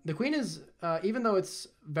the queen is, even though it's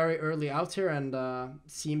very early out here and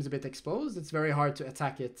seems a bit exposed, it's very hard to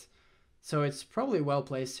attack it. So it's probably well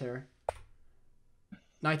placed here.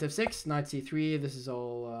 Knight f6, knight c3, this is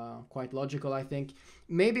all quite logical, I think.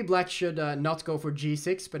 Maybe black should not go for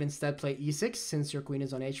g6, but instead play e6, since your queen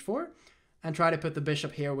is on h4. And try to put the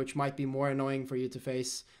bishop here, which might be more annoying for you to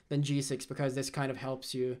face than g6, because this kind of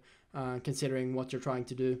helps you considering what you're trying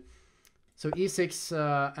to do. So e6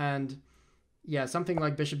 and yeah, something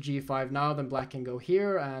like bishop g5 now, then black can go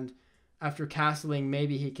here, and after castling,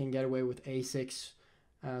 maybe he can get away with a6,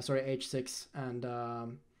 h6,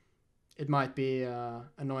 and it might be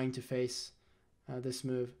annoying to face this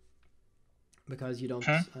move because you don't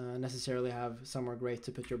necessarily have somewhere great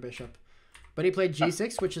to put your bishop. But he played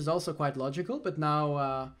g6, which is also quite logical, but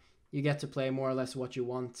now you get to play more or less what you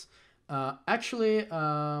want. Actually,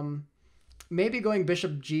 maybe going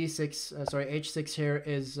bishop g6, h6 here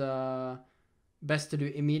is best to do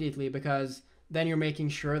immediately, because then you're making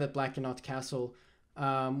sure that black cannot castle.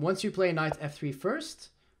 Once you play knight f3 first,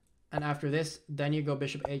 and after this, then you go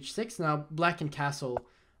bishop h6. Now, black can castle,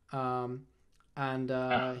 and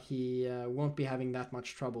he won't be having that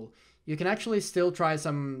much trouble. You can actually still try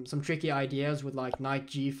some tricky ideas with like knight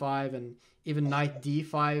g5 and even knight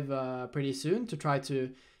d5 pretty soon to try to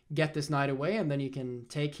get this knight away, and then you can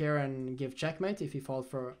take here and give checkmate if he falls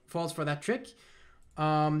for that trick.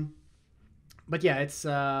 But yeah, it's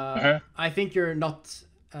I think you're not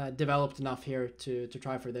developed enough here to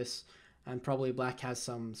try for this, and probably black has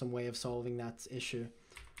some way of solving that issue.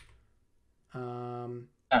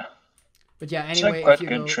 But yeah, anyway, quite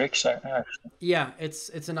good tricks. Yeah,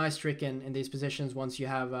 it's a nice trick in these positions once you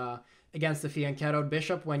have against the fianchettoed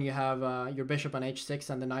bishop, when you have your bishop on h6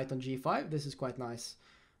 and the knight on g5. This is quite nice,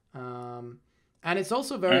 and it's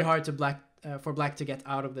also very hard to for black to get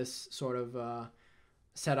out of this sort of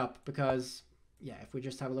setup, because yeah, if we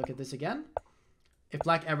just have a look at this again, if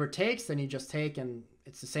black ever takes, then you just take, and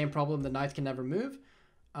it's the same problem. The knight can never move.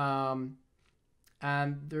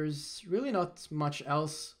 And there's really not much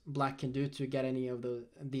else black can do to get any of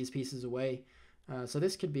these pieces away. So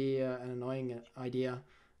this could be an annoying idea.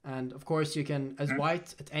 And of course, you can, as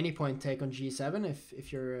white, at any point take on g7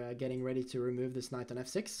 if you're getting ready to remove this knight on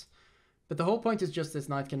f6. But the whole point is just this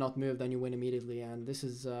knight cannot move, then you win immediately. And this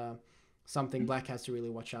is something black has to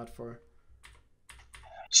really watch out for.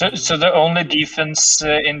 So the only defense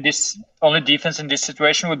in this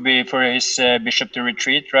situation would be for his bishop to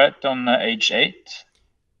retreat, right, on h8.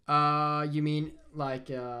 You mean like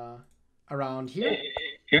around here?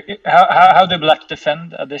 How do black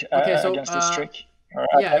defend against this trick?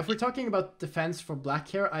 Yeah, if we're talking about defense for black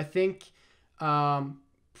here, I think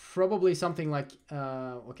probably something like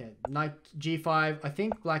knight g5. I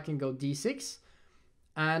think black can go d6,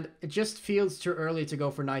 and it just feels too early to go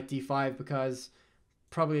for knight d5 because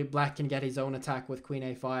probably black can get his own attack with queen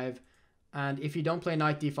a5, and if you don't play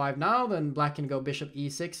knight d5 now, then black can go bishop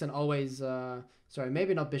e6 and always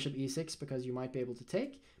maybe not bishop e6 because you might be able to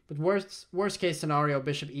take, but worst case scenario,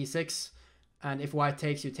 bishop e6, and if white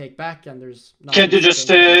takes, you take back, and there's can't you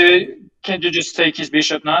just take his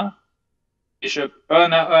bishop now? Bishop, oh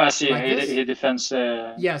no, I see, like he defends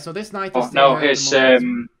yeah, so this knight is still his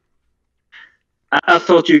I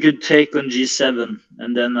thought you could take on g7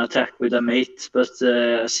 and then attack with a mate, but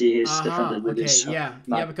I see he's defended with his. Yeah,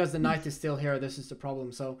 because the knight is still here. This is the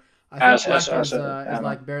problem. So I think black is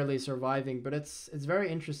like barely surviving, but it's very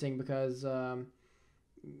interesting because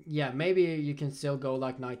yeah, maybe you can still go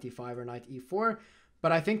like knight d5 or knight e4,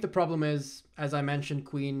 but I think the problem is, as I mentioned,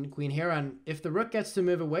 queen here, and if the rook gets to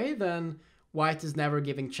move away, then white is never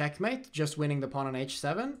giving checkmate, just winning the pawn on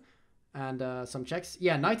h7 and some checks.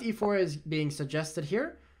 Yeah, knight e4 is being suggested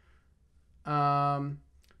here.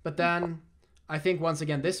 But then I think once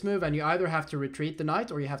again this move, and you either have to retreat the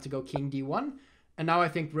knight or you have to go king d1. And now I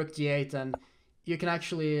think rook d8, and you can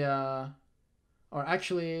actually, or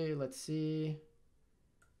actually, let's see.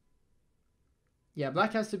 Yeah,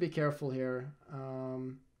 black has to be careful here.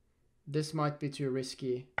 This might be too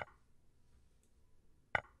risky.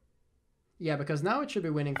 Yeah, because now it should be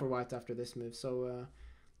winning for white after this move. So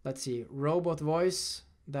let's see. Robot voice.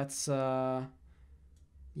 That's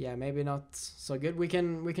yeah, maybe not so good. We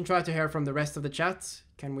can try to hear from the rest of the chat.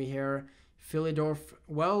 Can we hear Philidorf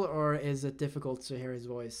well, or is it difficult to hear his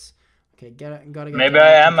voice? Okay, gotta get. Maybe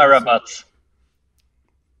I am a robot.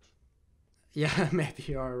 Yeah, maybe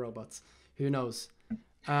you are a robot. Who knows?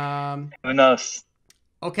 Who knows?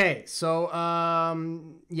 Okay, so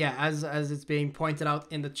yeah, as it's being pointed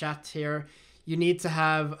out in the chat here, you need to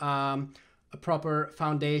have a proper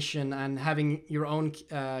foundation and having your own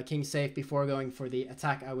king safe before going for the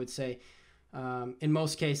attack, I would say, in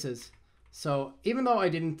most cases. So even though I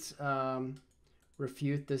didn't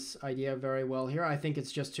refute this idea very well here, I think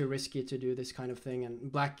it's just too risky to do this kind of thing,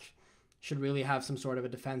 and black should really have some sort of a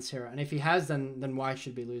defense here. And if he has, then white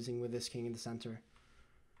should be losing with this king in the center.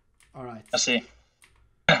 All right. I see.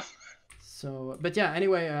 So, but yeah,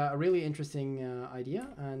 anyway, a really interesting idea,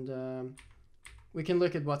 and we can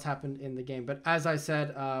look at what's happened in the game. But as I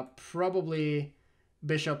said, probably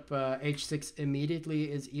bishop h6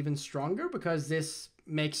 immediately is even stronger, because this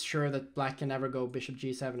makes sure that black can never go bishop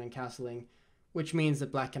g7 and castling, which means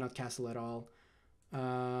that black cannot castle at all.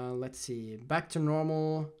 Let's see, back to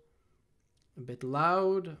normal, a bit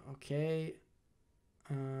loud, okay.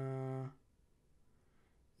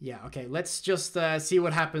 Yeah, okay, let's just see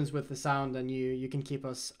what happens with the sound, and you can keep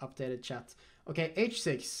us updated, chat. Okay,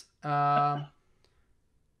 h6.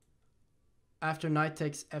 After knight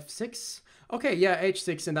takes f6. Okay, yeah,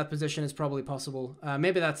 h6 in that position is probably possible.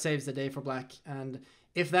 Maybe that saves the day for black. And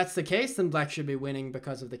if that's the case, then black should be winning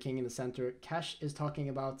because of the king in the center. Cash is talking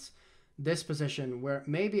about this position where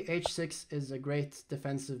maybe h6 is a great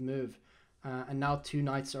defensive move. And now two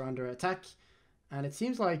knights are under attack. And it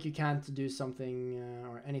seems like you can't do something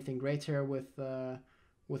or anything great here with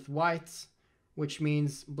white, which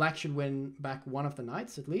means black should win back one of the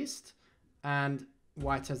knights at least. And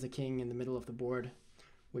white has the king in the middle of the board,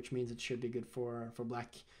 which means it should be good for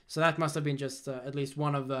black. So that must have been just at least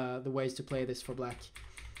one of the ways to play this for black.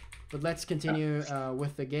 But let's continue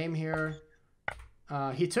with the game here.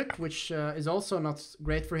 He took, which is also not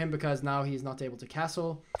great for him, because now he's not able to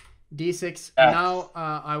castle. d6. Now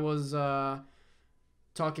I was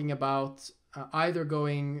talking about either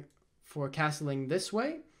going for castling this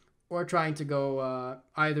way, or trying to go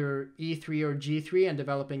either e3 or g3 and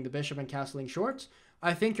developing the bishop and castling short.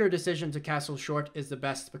 I think your decision to castle short is the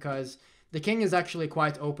best, because the king is actually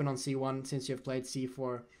quite open on c1 since you've played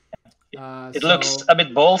c4. It looks a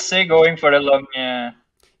bit ballsy going for the long...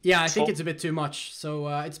 yeah, I think it's a bit too much. So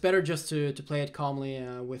it's better just to play it calmly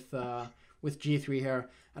with g3 here.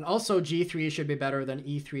 And also g3 should be better than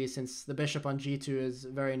e3, since the bishop on g2 is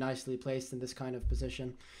very nicely placed in this kind of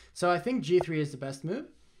position. So I think g3 is the best move.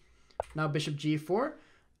 Now bishop g4.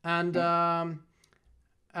 And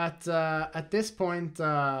at this point,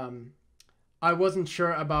 I wasn't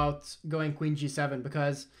sure about going queen g7,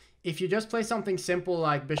 because if you just play something simple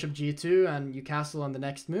like bishop g2 and you castle on the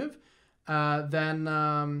next move,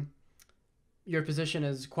 then your position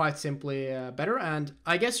is quite simply better. And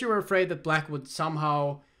I guess you were afraid that black would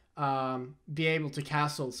somehow be able to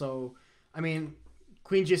castle. So, I mean,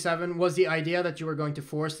 queen g7, was the idea that you were going to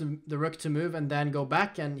force the rook to move and then go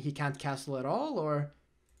back and he can't castle at all, or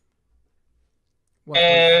what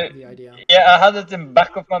was the idea? Yeah, I had it in the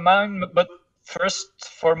back of my mind, but first,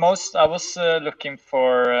 foremost, I was looking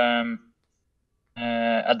for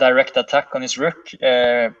a direct attack on his rook.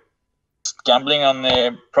 Gambling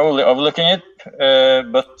on probably overlooking it,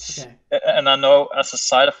 but okay. And I know as a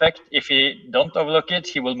side effect, if he don't overlook it,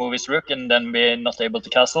 he will move his rook and then be not able to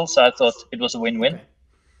castle. So I thought it was a win-win.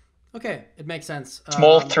 Okay, it makes sense.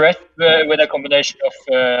 Small threat with a combination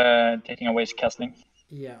of taking away his castling.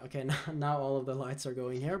 Yeah. Okay. Now all of the lights are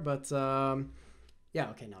going here, but yeah.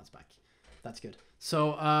 Okay, now it's back. That's good.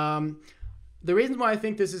 So the reason why I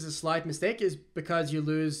think this is a slight mistake is because you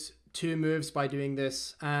lose 2 moves by doing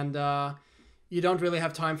this, and you don't really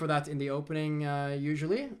have time for that in the opening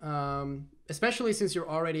usually, especially since you're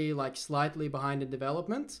already like slightly behind in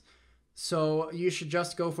development. So you should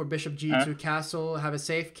just go for bishop g2 castle, have a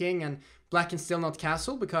safe king, and black can still not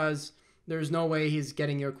castle because there's no way he's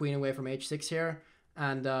getting your queen away from h6 here,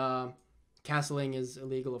 and castling is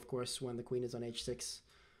illegal, of course, when the queen is on h6.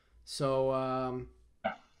 So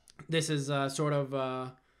this is sort of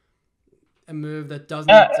a move that doesn't...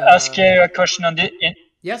 ask you a question on the...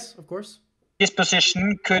 Yes, of course. This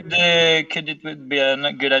position, could it be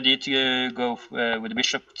a good idea to go with the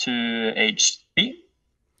bishop to hb?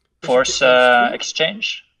 Force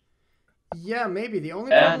exchange? Yeah, maybe. The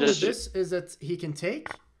only problem with this is that he can take,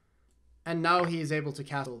 and now he is able to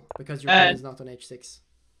castle because your queen is not on h6.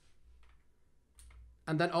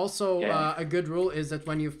 And then also a good rule is that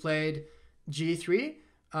when you've played g3,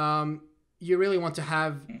 you really want to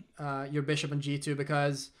have your bishop on g2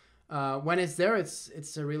 because when it's there,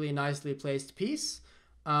 it's a really nicely placed piece.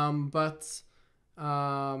 But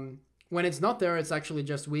when it's not there, it's actually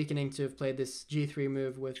just weakening to have played this g3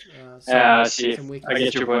 move with some weakness. I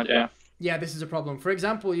get your point, yeah. Yeah, this is a problem. For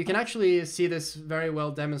example, you can actually see this very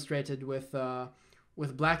well demonstrated with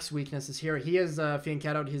Black's weaknesses here. He has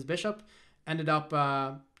fianchettoed his bishop, ended up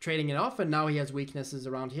trading it off, and now he has weaknesses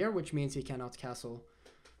around here, which means he cannot castle.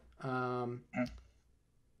 All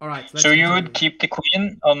right. So you would keep the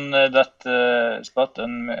queen on that spot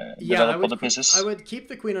and develop other pieces? I would keep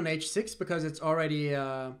the queen on h6 because it's already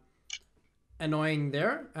annoying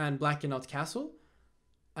there, and Black cannot castle.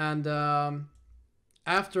 And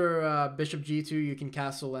after bishop g2, you can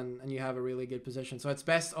castle, and you have a really good position. So it's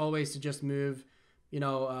best always to just move,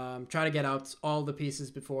 try to get out all the pieces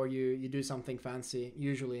before you do something fancy,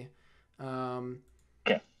 usually.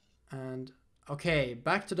 Okay. And okay,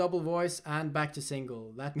 back to double voice and back to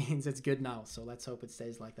single. That means it's good now, so let's hope it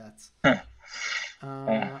stays like that.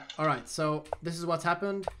 All right, so this is what's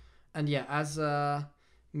happened. And yeah, as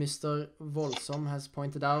Mr. Volsom has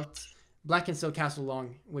pointed out, Black can still castle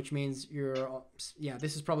long, which means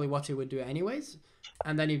this is probably what he would do anyways.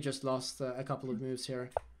 And then you've just lost a couple of moves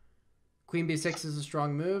here. Queen b6 is a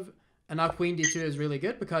strong move. And now queen d2 is really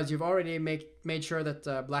good because you've already made sure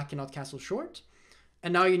that Black cannot castle short.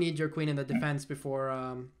 And now you need your queen in the defense before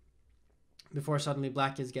suddenly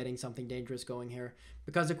Black is getting something dangerous going here.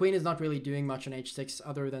 Because the queen is not really doing much on h6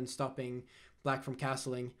 other than stopping Black from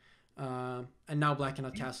castling. And now Black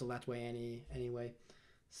cannot castle that way anyway.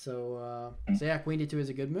 So yeah, queen d2 is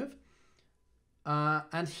a good move.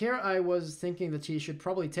 And here I was thinking that he should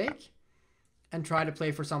probably take and try to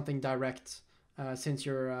play for something direct since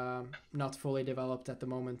you're not fully developed at the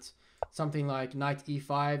moment. Something like knight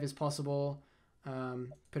e5 is possible,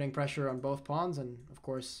 putting pressure on both pawns and, of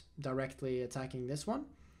course, directly attacking this one.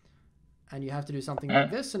 And you have to do something like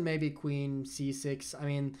this and maybe queen c6. I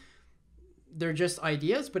mean, they're just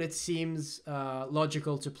ideas, but it seems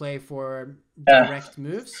logical to play for direct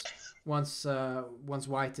moves once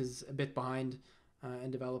white is a bit behind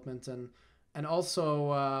in development, and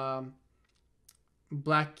also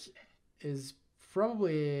Black is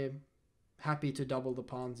probably happy to double the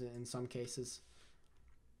pawns in some cases.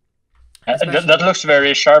 That looks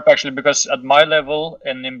very sharp actually, because at my level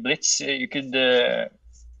and in Blitz you could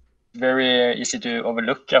very easy to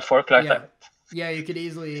overlook a fork like that. Yeah, you could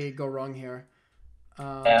easily go wrong here.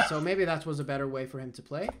 So maybe that was a better way for him to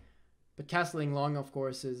play. But castling long, of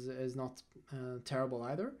course, is not terrible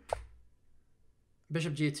either.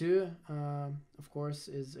 Bishop g2, of course,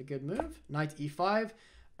 is a good move. Knight e5.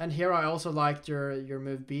 And here I also liked your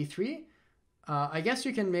move b3. I guess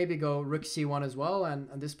you can maybe go rook c1 as well. And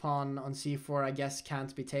this pawn on c4, I guess,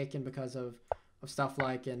 can't be taken because of stuff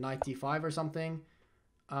like knight d5 or something.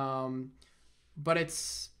 But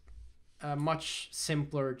it's much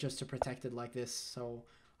simpler just to protect it like this, so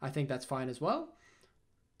I think that's fine as well.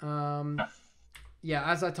 Yeah,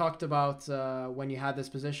 as I talked about when you had this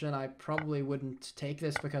position, I probably wouldn't take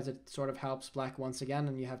this because it sort of helps Black once again,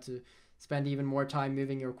 and you have to spend even more time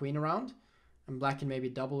moving your queen around, and Black can maybe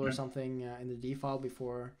double or something in the d file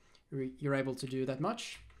before you're able to do that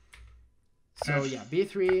much. So yeah,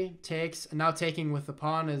 b3 takes, and now taking with the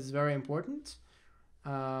pawn is very important.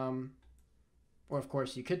 Or of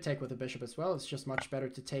course you could take with the bishop as well. It's just much better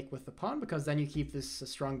to take with the pawn because then you keep this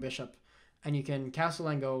strong bishop and you can castle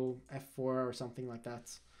and go f4 or something like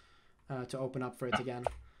that to open up for it again.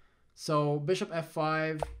 So bishop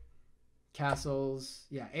f5, castles,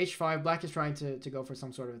 yeah, h5. Black is trying to go for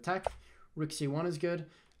some sort of attack. Rook c1 is good.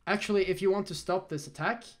 Actually, if you want to stop this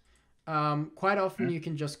attack, quite often you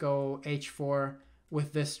can just go h4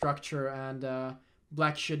 with this structure, and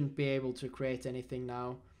Black shouldn't be able to create anything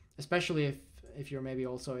now, especially if you're maybe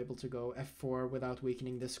also able to go f4 without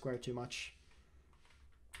weakening this square too much.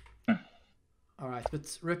 All right,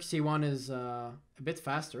 but rook c1 is a bit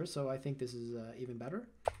faster, so I think this is even better.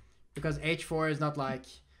 Because h4 is not like...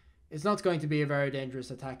 It's not going to be a very dangerous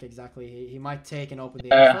attack exactly. He might take and open the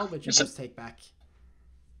h file, but you just take back.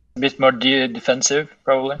 A bit more defensive,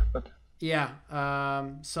 probably. But Yeah.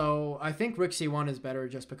 So I think rook c1 is better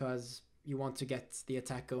just because you want to get the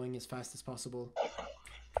attack going as fast as possible.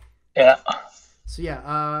 Yeah. So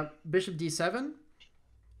yeah, bishop d7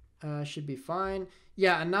 should be fine.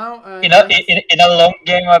 Yeah, and now in a long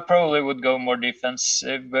game, I probably would go more defense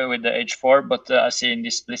with the h4, but I see in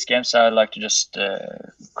these split games, I like to just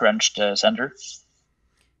crunch the center.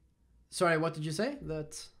 Sorry, what did you say?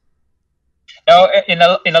 That. No, in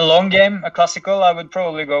a long game, a classical, I would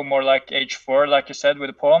probably go more like h4, like you said, with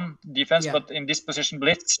a pawn defense. Yeah. But in this position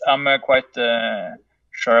blitz, I'm quite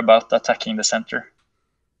sure about attacking the center.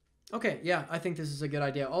 Okay, yeah, I think this is a good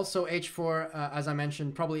idea. Also, h4, as I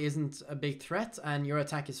mentioned, probably isn't a big threat, and your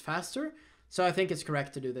attack is faster. So I think it's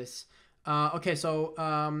correct to do this. Okay, so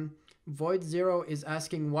Void Zero is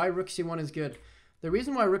asking why rook c1 is good. The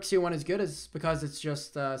reason why rook c1 is good is because it's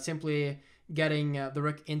just simply getting the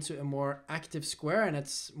rook into a more active square, and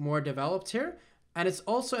it's more developed here. And it's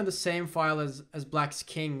also in the same file as black's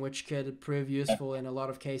king, which could prove useful in a lot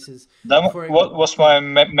of cases. That was my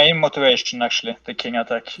main motivation, actually, the king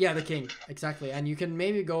attack. Yeah, the king, exactly. And you can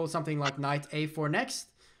maybe go something like knight a4 next,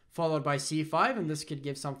 followed by c5, and this could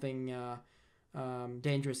give something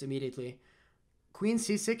dangerous immediately. Queen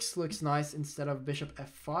c6 looks nice instead of bishop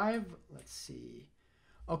f5. Let's see.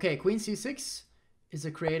 Okay, queen c6 is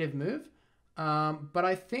a creative move, but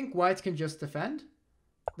I think white can just defend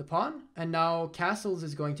the pawn, and now castles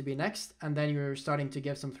is going to be next, and then you're starting to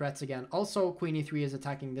give some threats again. Also, queen e3 is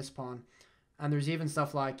attacking this pawn, and there's even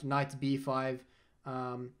stuff like knight b5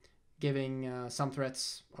 giving some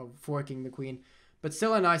threats of forking the queen, but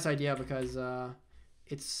still a nice idea because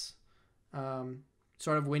it's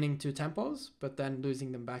sort of winning two tempos, but then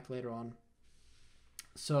losing them back later on.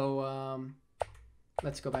 So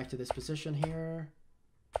let's go back to this position here.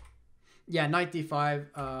 Yeah, knight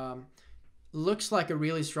d5 looks like a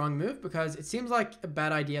really strong move because it seems like a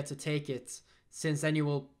bad idea to take it, since then you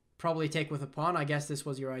will probably take with a pawn. I guess this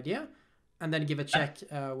was your idea, and then give a check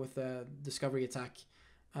with a discovery attack.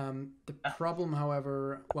 The problem,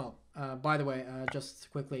 however, well, by the way,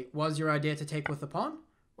 just quickly, was your idea to take with the pawn?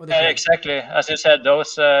 Or the exactly, as you said,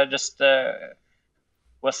 those just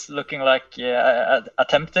was looking like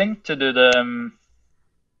attempting to do the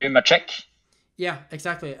do my check. Yeah,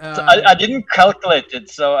 exactly. So I didn't calculate it,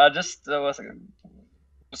 so I just was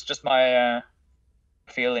just my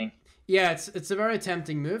feeling. Yeah, it's a very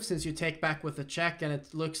tempting move since you take back with a check, and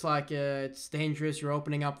it looks like it's dangerous. You're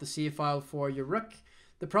opening up the c file for your rook.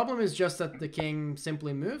 The problem is just that the king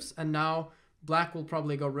simply moves, and now black will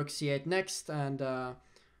probably go rook c8 next, and the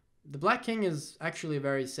black king is actually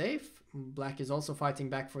very safe. Black is also fighting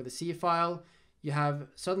back for the c file. You have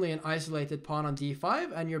suddenly an isolated pawn on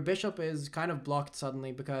d5, and your bishop is kind of blocked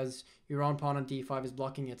suddenly because your own pawn on d5 is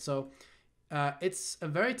blocking it. So it's a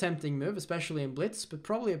very tempting move, especially in blitz, but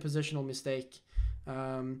probably a positional mistake.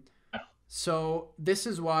 So this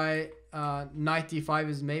is why knight d5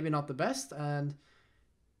 is maybe not the best, and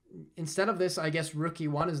instead of this, I guess rook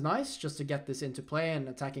e1 is nice, just to get this into play and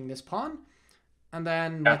attacking this pawn. And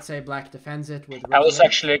then let's say black defends it with rook I was e8.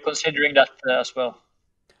 actually considering that as well.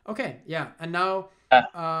 Okay, yeah, and now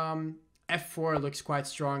f4 looks quite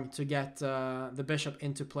strong to get the bishop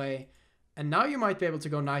into play, and now you might be able to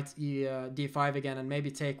go knight d5 again and maybe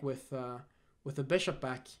take with the bishop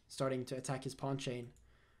back, starting to attack his pawn chain.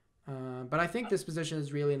 But I think this position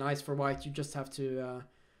is really nice for white. You just have to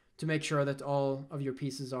make sure that all of your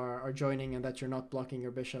pieces are joining and that you're not blocking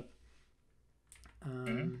your bishop.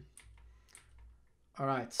 All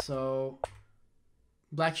right, so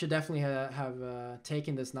black should definitely have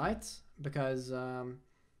taken this knight because,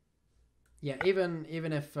 yeah, even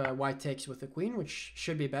if white takes with the queen, which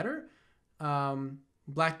should be better,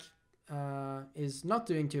 black is not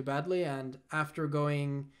doing too badly, and after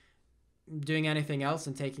doing anything else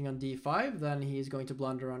and taking on d5, then he's going to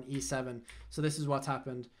blunder on e7. So this is what's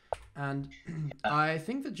happened. And I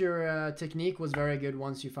think that your technique was very good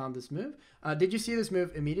once you found this move. Did you see this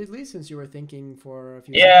move immediately, since you were thinking for a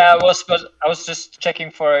few seconds? Yeah, I was just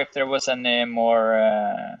checking for if there was any more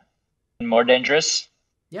dangerous.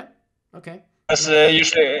 Yeah, okay. Because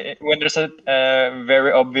usually when there's a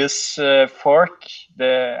very obvious fork,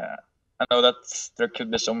 I know that there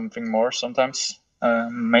could be something more sometimes.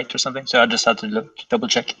 Mate or something, so I just had to double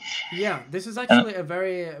check. Yeah, this is actually a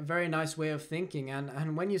very nice way of thinking,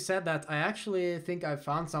 and when you said that, I actually think I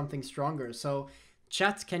found something stronger. So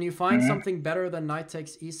chat, can you find something better than knight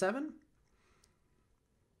takes e7?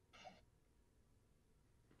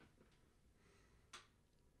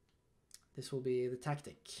 This will be the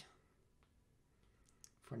tactic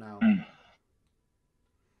for now.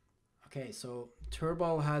 Okay, so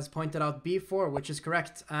Turbo has pointed out b4, which is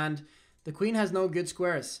correct, and the queen has no good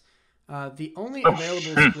squares. The only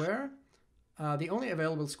available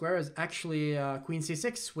square, is actually Queen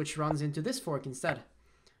c6, which runs into this fork instead.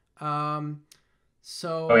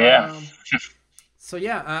 So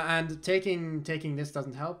and taking this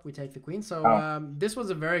doesn't help. We take the queen. So this was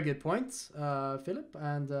a very good point, Philip,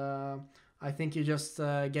 and I think you just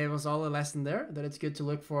gave us all a lesson there that it's good to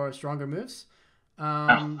look for stronger moves.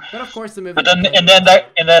 But of course the move. But then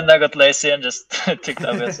I got lazy and just took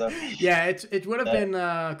that. So. Yeah, it would have been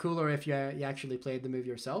cooler if you actually played the move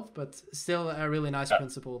yourself, but still a really nice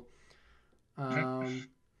principle.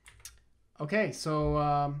 Okay,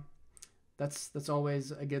 so that's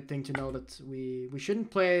always a good thing to know, that we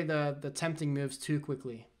shouldn't play the tempting moves too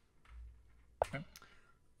quickly.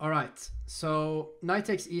 All right, so knight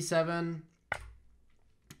takes e7,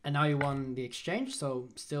 and now you won the exchange. So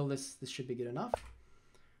still this should be good enough.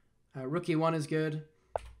 Rook e1 is good,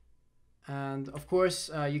 and of course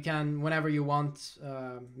you can, whenever you want,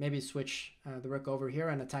 maybe switch the rook over here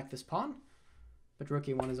and attack this pawn. But rook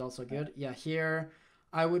e1 is also good. Yeah, here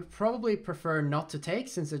I would probably prefer not to take,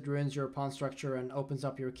 since it ruins your pawn structure and opens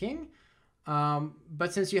up your king.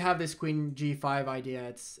 But since you have this queen g5 idea,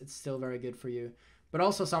 it's still very good for you. But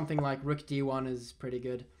also something like rook d1 is pretty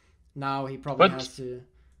good. Now he probably has to...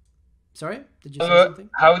 Sorry, did you say something?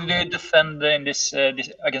 How do you defend in this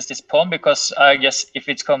against this pawn? Because I guess if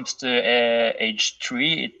it comes to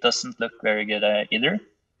h3, it doesn't look very good either.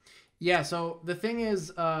 Yeah, so the thing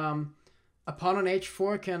is, a pawn on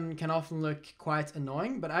h4 can often look quite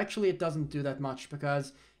annoying, but actually it doesn't do that much,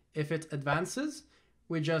 because if it advances,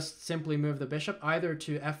 we just simply move the bishop either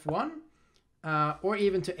to f1 or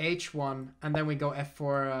even to h1, and then we go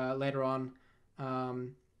f4 later on,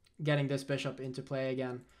 getting this bishop into play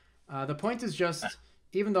again. The point is just,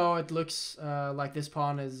 even though it looks like this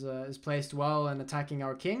pawn is placed well and attacking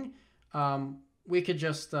our king, we could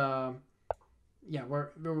just... yeah,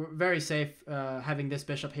 we're very safe having this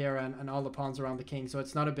bishop here and all the pawns around the king, so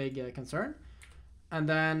it's not a big concern. And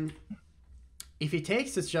then if he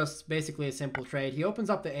takes, it's just basically a simple trade. He opens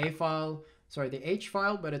up the the h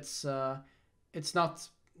file, but it's not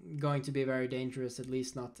going to be very dangerous, at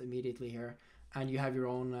least not immediately here. And you have your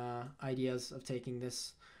own ideas of taking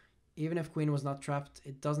this. Even if queen was not trapped,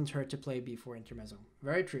 it doesn't hurt to play b4 intermezzo.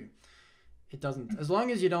 Very true. It doesn't. As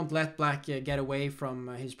long as you don't let black get away from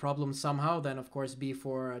his problems somehow, then of course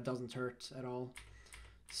b4 doesn't hurt at all.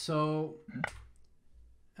 So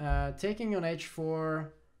taking on h4,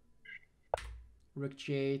 rook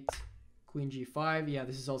g8, queen g5. Yeah,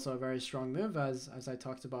 this is also a very strong move, as I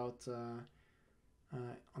talked about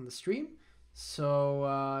on the stream.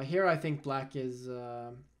 So here I think black is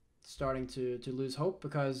starting to lose hope,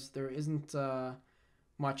 because there isn't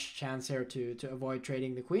much chance here to avoid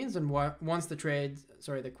trading the queens, and once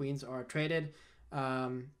the queens are traded,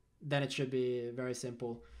 then it should be very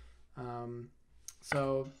simple.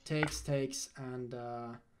 So takes, and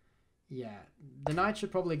yeah, the knight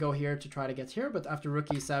should probably go here to try to get here, but after rook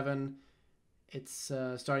e7, it's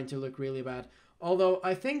starting to look really bad. Although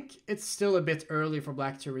I think it's still a bit early for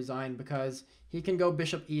black to resign, because he can go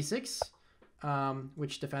bishop e6,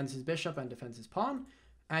 which defends his bishop and defends his pawn.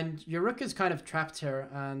 And your rook is kind of trapped here,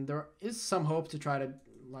 and there is some hope to try to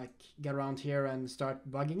get around here and start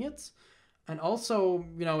bugging it. And also,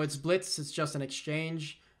 it's blitz, it's just an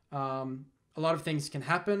exchange. A lot of things can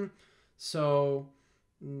happen. So,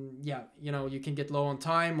 yeah, you can get low on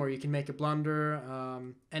time, or you can make a blunder.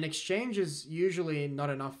 An exchange is usually not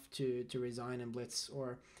enough to resign in blitz,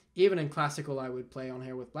 or even in classical I would play on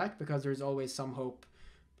here with black, because there's always some hope.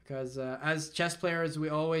 Because as chess players, we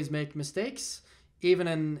always make mistakes. Even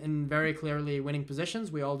in very clearly winning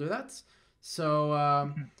positions, we all do that.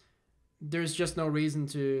 So there's just no reason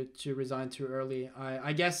to resign too early.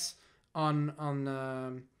 I guess on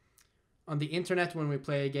the internet, when we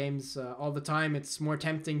play games all the time, it's more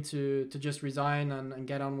tempting to just resign and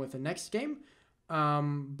get on with the next game.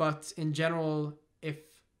 But in general, if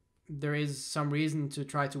there is some reason to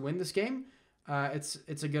try to win this game,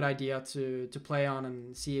 it's a good idea to play on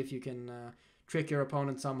and see if you can trick your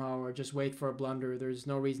opponent somehow, or just wait for a blunder. There's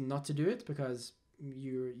no reason not to do it, because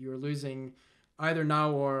you're losing either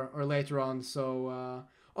now or later on. So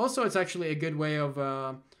also, it's actually a good way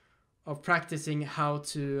of practicing how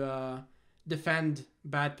to defend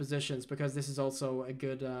bad positions, because this is also a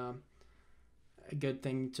good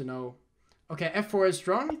thing to know. Okay, f4 is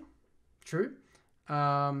strong, true,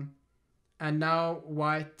 and now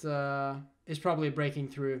white is probably breaking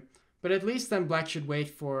through, but at least then black should wait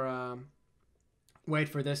for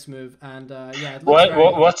this move. And yeah, it looks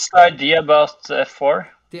what's the idea about f4?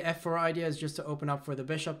 The f4 idea is just to open up for the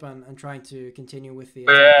bishop and trying to continue with the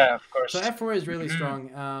attack. Yeah, of course. So f4 is really strong,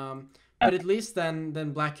 but at least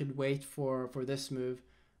then black could wait for this move,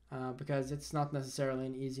 because it's not necessarily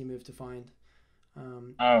an easy move to find.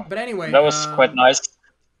 But anyway, that was quite nice.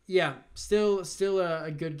 Yeah, still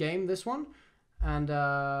a good game, this one, and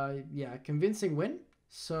yeah, convincing win.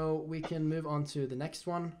 So we can move on to the next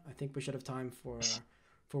one. I think we should have time for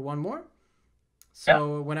one more.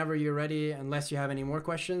 So whenever you're ready, unless you have any more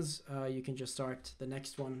questions, you can just start the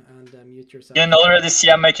next one and mute yourself. You can already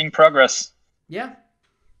see I'm making progress. Yeah,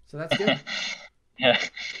 so that's good. Yeah.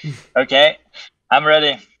 Okay, I'm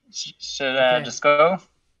ready. Should I just go?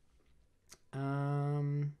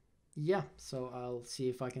 Yeah, so I'll see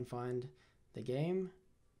if I can find the game.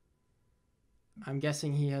 I'm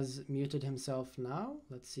guessing he has muted himself now.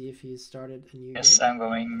 Let's see if he's started a new game. Yes, I'm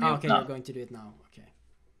going mute okay, now. You're going to do it now. Okay.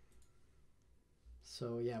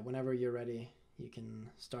 So yeah, whenever you're ready, you can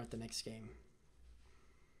start the next game.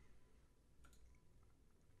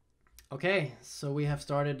 Okay, so we have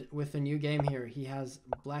started with a new game here. He has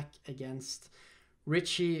black against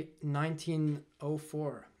Richie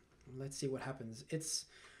 1904. Let's see what happens. It's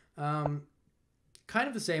kind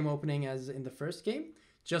of the same opening as in the first game,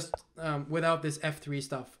 just without this F3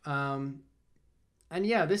 stuff. And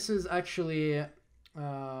yeah, this is actually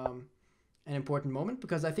an important moment,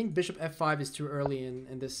 because I think bishop F5 is too early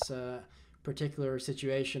in this particular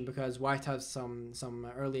situation, because white has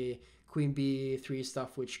some early queen B3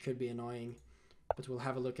 stuff which could be annoying, but we'll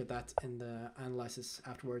have a look at that in the analysis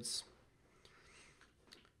afterwards.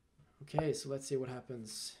 Okay, so let's see what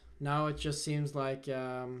happens. Now it just seems like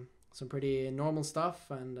some pretty normal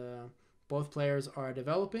stuff, and both players are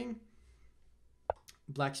developing.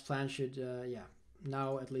 Black's plan should, yeah,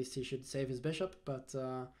 now at least he should save his bishop, but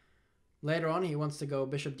later on he wants to go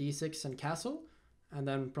bishop d6 and castle, and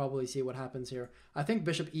then probably see what happens here. I think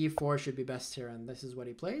bishop e4 should be best here, and this is what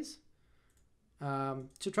he plays.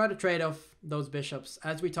 To try to trade off those bishops.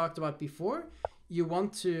 As we talked about before, you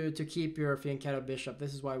want to keep your fianchetto bishop.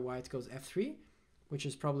 This is why white goes f3, which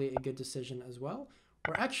is probably a good decision as well.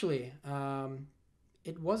 Or actually,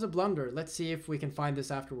 it was a blunder. Let's see if we can find this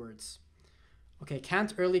afterwards. Okay,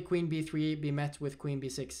 can't early queen b3 be met with queen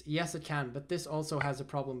b6? Yes, it can, but this also has a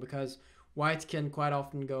problem, because white can quite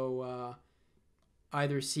often go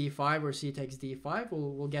either c5 or c takes d5.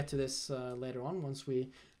 We'll get to this later on once we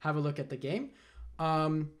have a look at the game.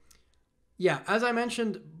 Yeah, as I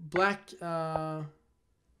mentioned, black,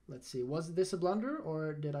 let's see, was this a blunder,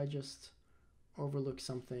 or did I just overlook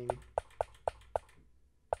something?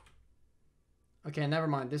 Okay, never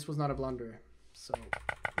mind, this was not a blunder, so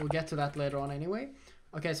we'll get to that later on anyway.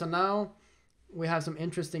 Okay, so now we have some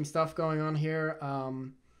interesting stuff going on here.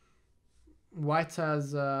 White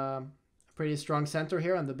has a pretty strong center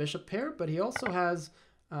here on the bishop pair, but he also has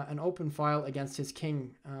an open file against his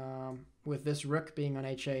king, with this rook being on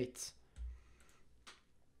h8.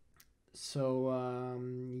 So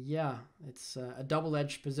yeah, it's a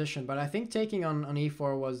double-edged position, but I think taking on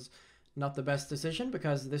e4 was not the best decision,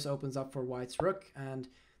 because this opens up for white's rook, and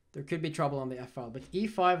there could be trouble on the f file. But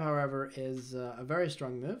e5, however, is a very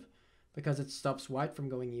strong move, because it stops white from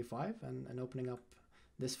going e5 and opening up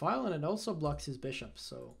this file, and it also blocks his bishop.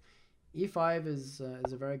 So e5 is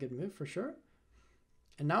a very good move for sure.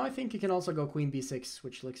 And now I think you can also go queen b6,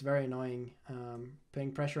 which looks very annoying,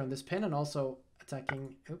 putting pressure on this pin and also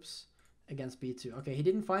attacking, oops, against b2. Okay, he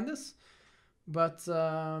didn't find this, but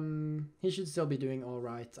he should still be doing all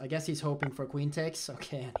right. I guess he's hoping for queen takes.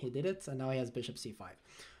 Okay, and he did it, and now he has bishop c5.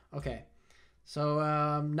 Okay,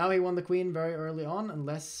 so now he won the queen very early on,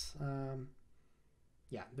 unless,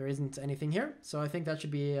 yeah, there isn't anything here. So I think that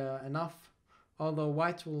should be enough, although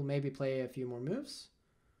white will maybe play a few more moves.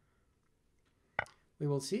 We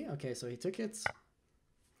will see. Okay, so he took it.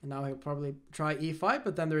 And now he'll probably try e5,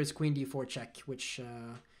 but then there is queen d4 check, which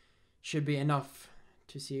should be enough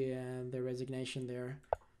to see the resignation there.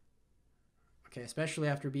 Okay, especially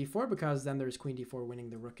after b4, because then there's queen d4 winning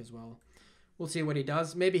the rook as well. We'll see what he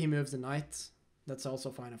does. Maybe he moves the knight. That's also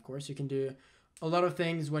fine, of course. You can do a lot of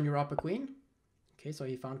things when you're up a queen. Okay, so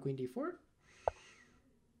he found queen d4.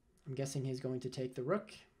 I'm guessing he's going to take the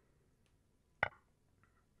rook.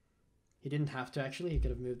 He didn't have to, actually. He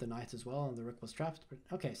could have moved the knight as well, and the rook was trapped. But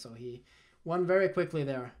okay, so he won very quickly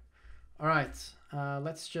there. All right,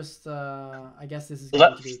 let's just, I guess this is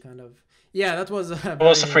going to be kind of, yeah, that was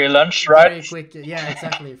a free lunch, right? Very quick, yeah,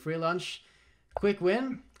 exactly, free lunch, quick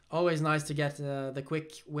win. Always nice to get the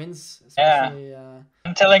quick wins, especially. Yeah.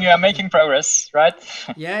 I'm telling you, I'm making progress, right?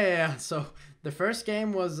 Yeah. So the first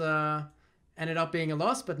game was ended up being a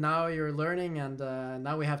loss, but now you're learning, and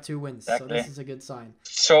now we have 2 wins. Exactly. So this is a good sign.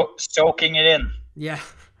 So soaking it in. Yeah,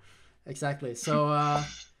 exactly. So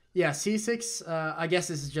yeah, c6. I guess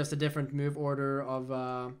this is just a different move order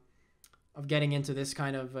of getting into this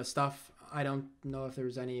kind of stuff. I don't know if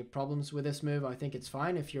there's any problems with this move. I think it's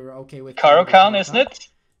fine if you're okay with Caro-Kann, isn't it?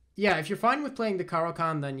 Yeah, if you're fine with playing the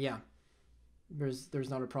Caro-Kann, then yeah, there's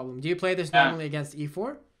not a problem. Do you play this normally against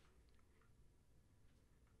e4?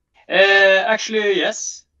 Actually,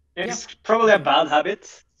 yes. It's probably a bad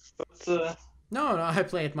habit, but no, I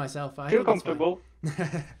play it myself. I feel comfortable.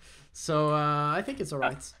 So I think it's all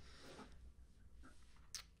right.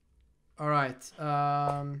 All right.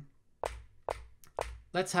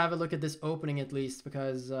 Let's have a look at this opening at least,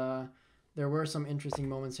 because there were some interesting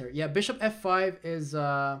moments here. Yeah, bishop f5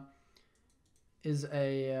 is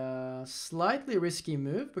a slightly risky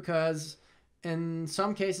move, because in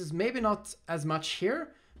some cases, maybe not as much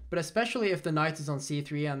here, but especially if the knight is on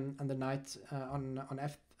c3 and the knight on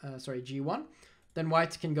g1, then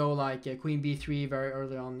white can go like queen b3 very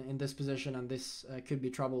early on in this position, and this could be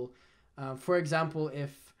trouble. For example,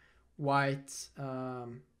 if white,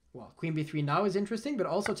 well, queen b3 now is interesting, but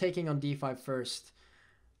also taking on d5 first.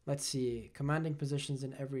 Let's see, commanding positions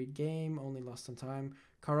in every game, only lost on time.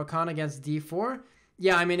 Caro-Kann against d4.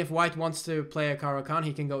 Yeah, I mean, if white wants to play a Caro-Kann,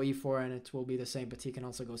 he can go e4 and it will be the same, but he can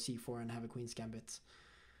also go c4 and have a queen's gambit.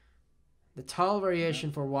 The tall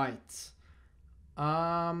variation for white.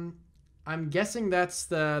 I'm guessing that's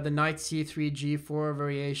the knight c3 g4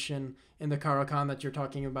 variation in the Caro-Kann that you're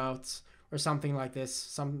talking about, or something like this,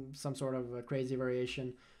 some sort of a crazy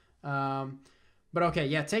variation. But okay,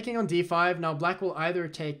 yeah, taking on d5. Now black will either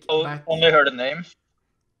take back... Only heard the name.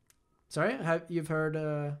 Sorry, you've heard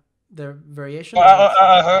the variation? Well,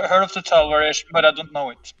 I heard of the tall variation, but I don't know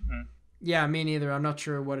it. Yeah, me neither. I'm not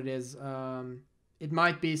sure what it is. It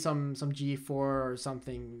might be some g4 or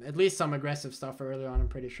something, at least some aggressive stuff early on. I'm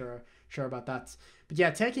pretty sure about that. But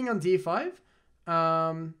yeah, taking on d5.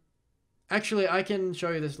 Actually, I can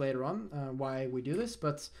show you this later on, why we do this,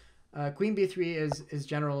 but queen b3 is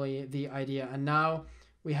generally the idea. And now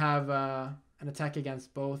we have an attack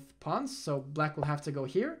against both pawns, so black will have to go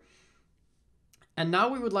here. And now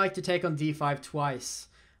we would like to take on d5 twice,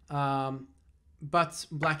 but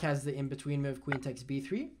black has the in-between move, queen takes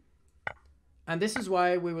b3. And this is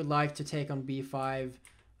why we would like to take on b5,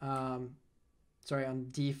 on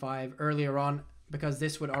d5 earlier on, because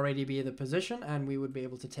this would already be the position and we would be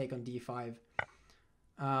able to take on d5,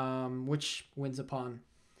 which wins a pawn.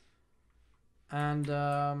 And,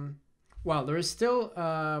 well, there is still,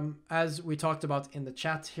 as we talked about in the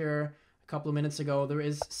chat here a couple of minutes ago, there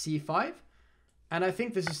is c5. And I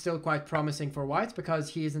think this is still quite promising for white, because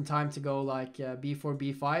he is in time to go like b4,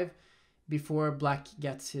 b5 before black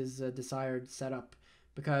gets his desired setup.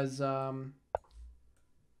 Because, well,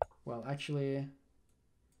 actually,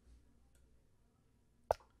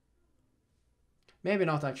 maybe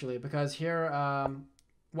not actually, because here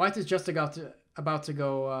white is just about to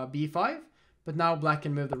go b5, but now black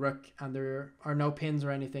can move the rook and there are no pins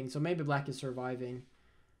or anything, so maybe black is surviving.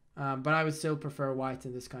 But I would still prefer white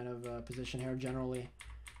in this kind of position here generally.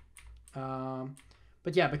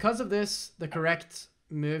 But yeah, because of this, the correct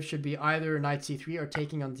move should be either knight c3 or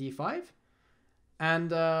taking on d5.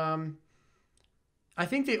 And I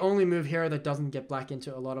think the only move here that doesn't get black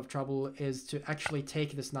into a lot of trouble is to actually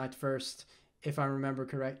take this knight first, if I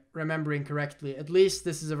remembering correctly. At least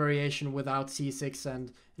this is a variation without c6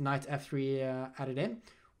 and knight f3 added in,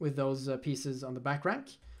 with those pieces on the back rank.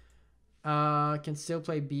 Can still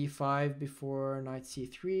play b5 before knight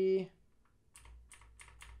c3.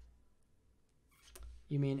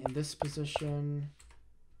 You mean in this position?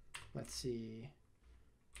 Let's see.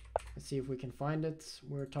 Let's see if we can find it.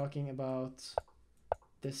 We're talking about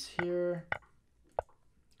this here.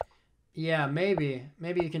 Yeah, maybe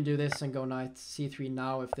you can do this and go knight c3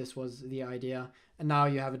 now if this was the idea. And now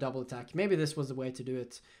you have a double attack. Maybe this was the way to do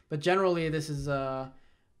it. But generally this is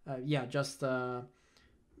yeah, just a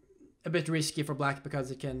bit risky for black, because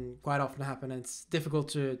it can quite often happen and it's difficult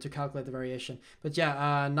to calculate the variation. But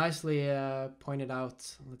yeah, nicely pointed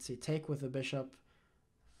out. Let's see, take with the bishop.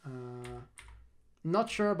 Not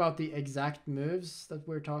sure about the exact moves that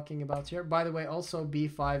we're talking about here. By the way, also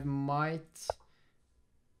b5 might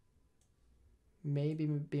maybe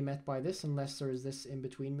be met by this, unless there is this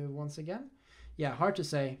in-between move once again. Yeah, hard to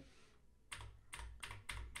say.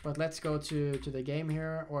 But let's go to the game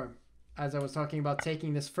here, or as I was talking about,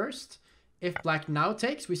 taking this first. If black now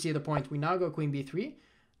takes, we see the point. We now go queen b3,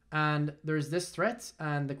 and there's this threat,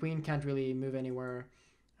 and the queen can't really move anywhere,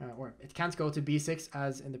 or it can't go to b6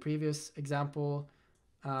 as in the previous example,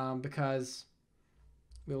 because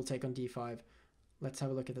we will take on d5. Let's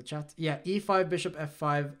have a look at the chat. Yeah, e5, bishop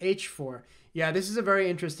f5, h4. Yeah, this is a very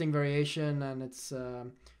interesting variation, and it's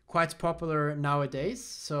quite popular nowadays.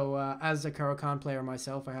 So as a Caro-Kann player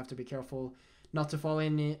myself, I have to be careful not to fall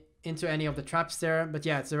into any of the traps there. But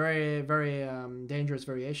yeah, it's a very, very dangerous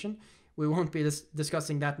variation. We won't be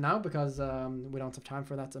discussing that now because we don't have time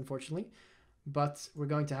for that, unfortunately. But we're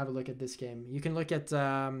going to have a look at this game. You can look at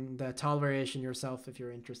the tile variation yourself if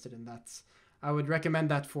you're interested in that. I would recommend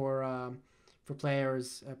that for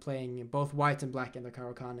players playing both white and black in the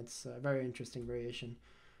Caro-Kann. It's a very interesting variation.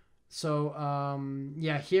 So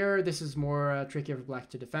yeah, here this is more tricky for black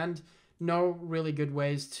to defend. No really good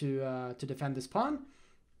ways to defend this pawn.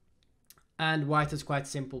 And white is quite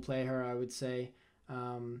simple play here, I would say.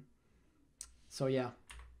 So yeah,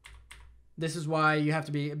 this is why you have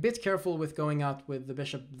to be a bit careful with going out with the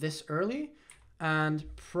bishop this early, and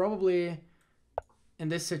probably in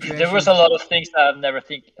this situation there was a lot of things I've never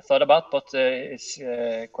thought about, but it's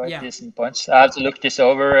quite decent points. I have to look this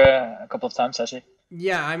over a couple of times actually.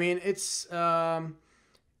 Yeah, I mean it's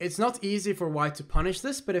not easy for white to punish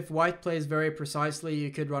this, but if white plays very precisely, you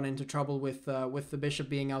could run into trouble with the bishop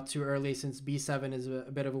being out too early, since b7 is a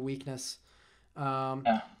bit of a weakness.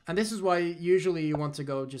 And this is why usually you want to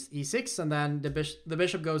go just e6, and then the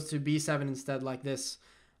bishop goes to b7 instead, like this.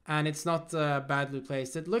 And it's not badly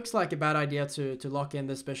placed. It looks like a bad idea to lock in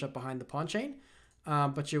this bishop behind the pawn chain,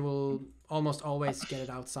 but you will almost always get it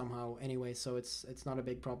out somehow anyway, so it's not a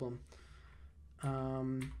big problem.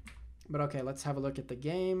 But okay, let's have a look at the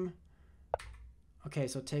game. Okay,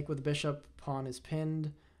 so take with bishop, pawn is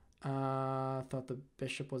pinned. Thought the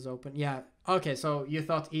bishop was open. Yeah, okay, so you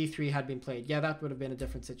thought e3 had been played. Yeah, that would have been a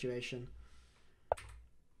different situation.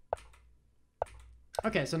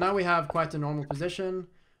 Okay, so now we have quite a normal position.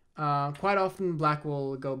 Quite often black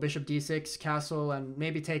will go bishop d6, castle, and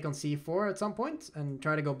maybe take on c4 at some point, and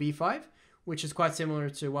try to go b5, which is quite similar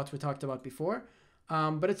to what we talked about before.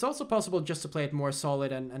 But it's also possible just to play it more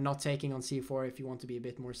solid and not taking on c4 if you want to be a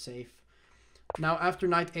bit more safe. Now, after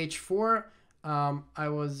knight h4, I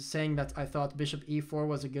was saying that I thought bishop e4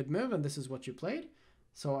 was a good move, and this is what you played.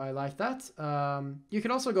 So I like that. You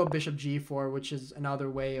could also go bishop g4, which is another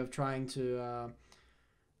way of trying to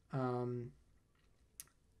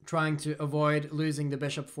avoid losing the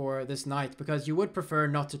bishop for this knight, because you would prefer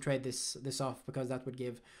not to trade this off, because that would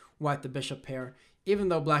give white the bishop pair, even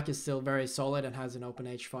though black is still very solid and has an open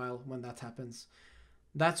h-file when that happens.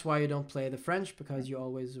 That's why you don't play the French, because you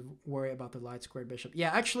always worry about the light squared bishop.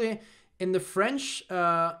 Yeah, actually, in the French,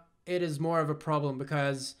 it is more of a problem,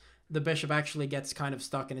 because the bishop actually gets kind of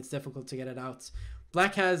stuck and it's difficult to get it out.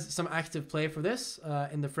 Black has some active play for this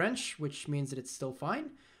in the French, which means that it's still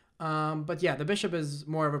fine. But yeah, the bishop is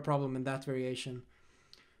more of a problem in that variation.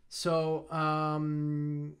 So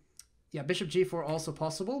yeah, bishop g4 also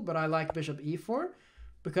possible, but I like bishop e4,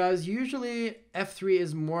 because usually f3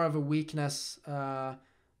 is more of a weakness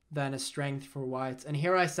than a strength for white. And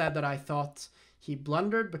here I said that I thought he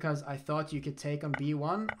blundered, because I thought you could take on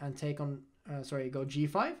b1 and take on, go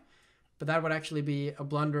g5, but that would actually be a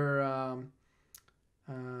blunder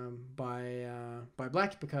by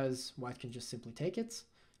black, because white can just simply take it.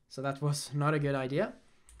 So that was not a good idea.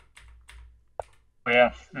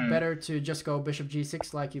 Yeah. Better to just go bishop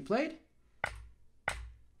g6 like you played.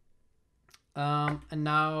 And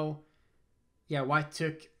now, yeah, white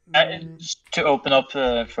took... to open up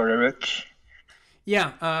for the rook.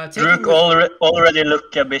 Yeah. Rook already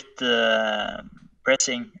look a bit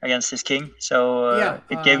pressing against his king. So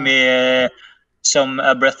it gave me some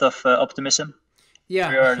breath of optimism.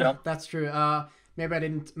 Yeah, that's true. Maybe I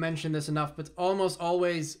didn't mention this enough, but almost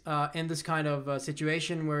always in this kind of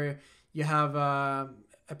situation where you have a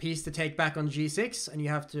piece to take back on g6 and you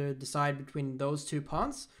have to decide between those two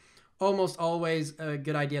pawns, almost always a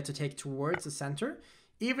good idea to take towards the center.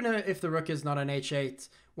 Even if the rook is not on h8,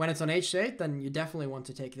 when it's on h8, then you definitely want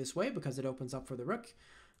to take this way, because it opens up for the rook.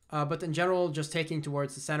 But in general, just taking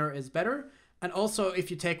towards the center is better. And also,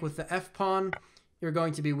 if you take with the f pawn, you're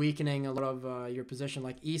going to be weakening a lot of your position.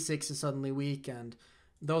 Like e6 is suddenly weak, and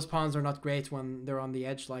those pawns are not great when they're on the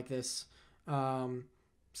edge like this.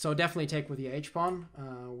 So definitely take with the h-pawn,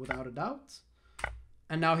 without a doubt.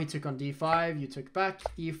 And now he took on d5, you took back,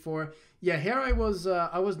 e4. Yeah, here I was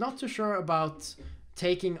not too sure about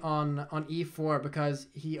taking on e4, because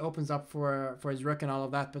he opens up for his rook and all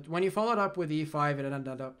of that. But when you followed up with e5,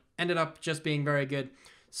 it ended up just being very good.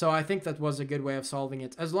 So I think that was a good way of solving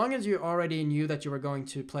it. As long as you already knew that you were going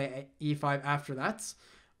to play e5 after that,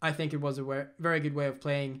 I think it was a very good way of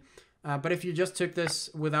playing. But if you just took this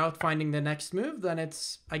without finding the next move, then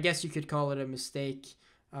I guess you could call it a mistake,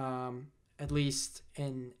 at least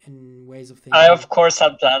in ways of thinking. I, of course,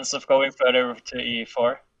 had plans of going further to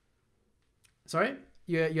e4. Sorry?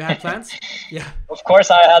 You had plans? Yeah. Of course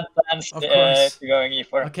I had plans to going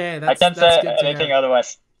e4. Okay, I can't say anything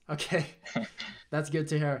otherwise. Okay. That's good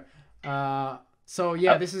to hear. So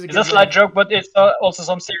yeah, this is a it's a slight joke, but it's also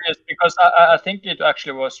some serious, because I think it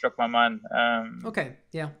actually was struck my mind. Okay,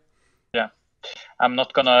 yeah. Yeah, I'm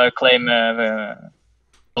not gonna claim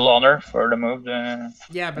full honor for the move.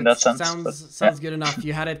 Yeah, but in that sense, sounds good enough.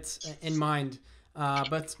 You had it in mind.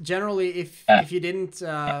 But generally, if you didn't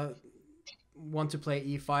want to play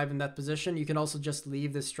e5 in that position, you can also just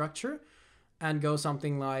leave this structure and go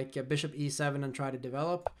something like bishop e7 and try to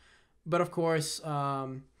develop. But of course,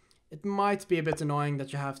 it might be a bit annoying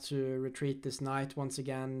that you have to retreat this knight once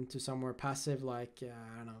again to somewhere passive, like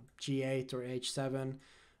I don't know, g8 or h7.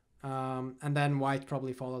 And then white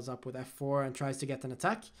probably follows up with f4 and tries to get an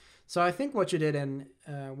attack. So I think what you did in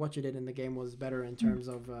the game was better in terms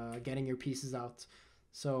of getting your pieces out.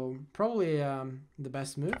 So probably the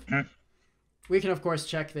best move. We can of course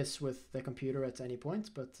check this with the computer at any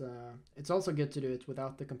point, but it's also good to do it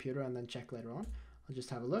without the computer and then check later on. I'll just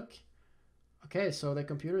have a look. Okay, so the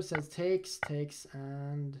computer says takes,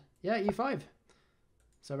 and yeah, e5.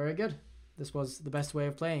 So very good. This was the best way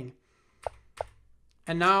of playing.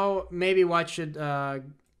 And now maybe white should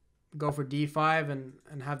go for d5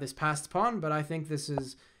 and have this passed pawn, but I think this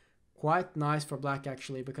is quite nice for black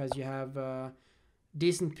actually, because you have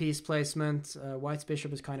decent piece placement. White's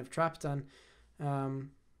bishop is kind of trapped, and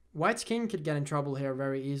white's king could get in trouble here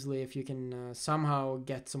very easily if you can somehow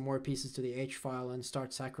get some more pieces to the h file and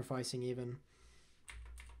start sacrificing even.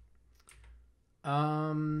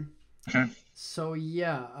 So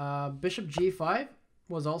yeah, bishop g5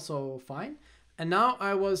 was also fine. And now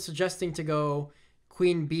I was suggesting to go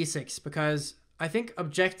queen b6, because I think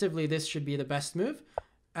objectively this should be the best move,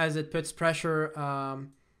 as it puts pressure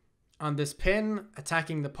on this pin,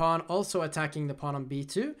 attacking the pawn, also attacking the pawn on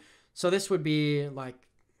b2. So this would be like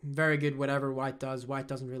very good whatever white does. White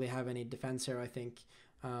doesn't really have any defense here, I think.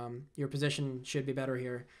 Your position should be better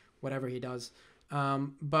here, whatever he does.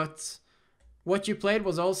 But what you played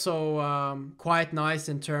was also quite nice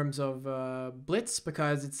in terms of blitz,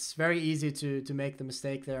 because it's very easy to make the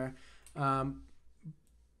mistake there.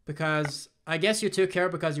 Because I guess you took care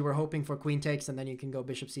because you were hoping for queen takes and then you can go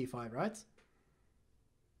bishop c5, right?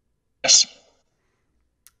 Yes.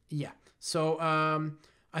 Yeah. So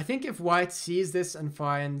I think if white sees this and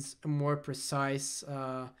finds a more precise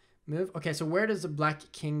move. Okay, so where does the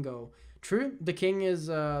black king go? True,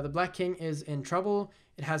 the black king is in trouble.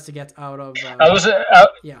 It has to get out of.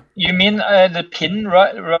 Yeah. You mean the pin,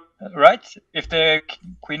 right? If the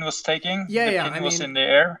queen was taking, the pin was in the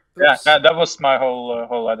air. Oops. Yeah, that was my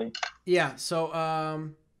whole idea. Yeah. So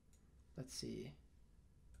let's see.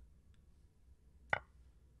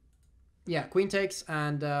 Yeah, queen takes,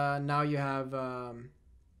 and now you have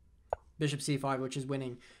bishop c5, which is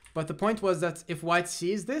winning. But the point was that if white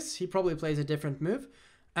sees this, he probably plays a different move,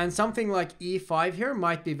 and something like e5 here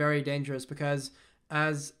might be very dangerous, because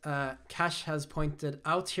as Cash has pointed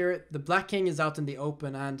out here, the black king is out in the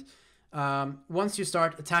open, and once you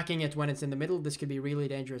start attacking it when it's in the middle, this could be really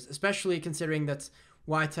dangerous, especially considering that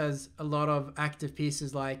white has a lot of active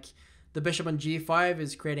pieces, like the bishop on g5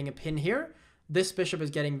 is creating a pin here. This bishop is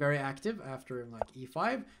getting very active after like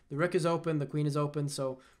e5. The rook is open, the queen is open,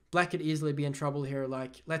 so black could easily be in trouble here.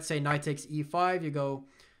 Like, let's say knight takes e5, you go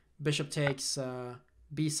bishop takes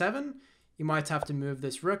b7. You might have to move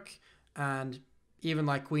this rook, and even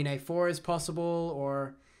like queen a4 is possible,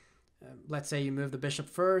 or let's say you move the bishop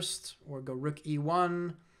first, or go rook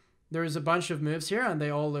e1. There's a bunch of moves here, and they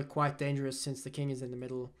all look quite dangerous since the king is in the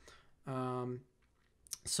middle.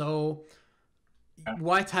 So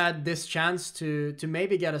white had this chance to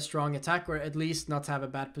maybe get a strong attack, or at least not have a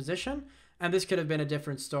bad position, and this could have been a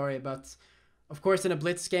different story. But of course, in a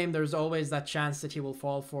blitz game, there's always that chance that he will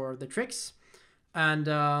fall for the tricks,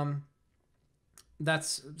 and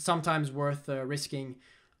that's sometimes worth risking.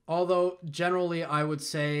 Although generally I would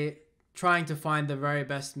say trying to find the very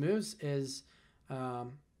best moves is a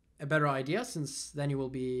better idea, since then you will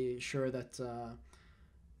be sure that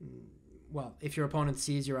well, if your opponent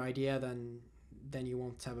sees your idea, then you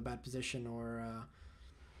won't have a bad position or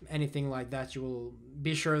anything like that. You will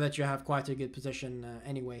be sure that you have quite a good position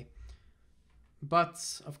anyway.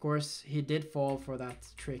 But of course he did fall for that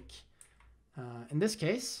trick in this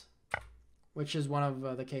case, which is one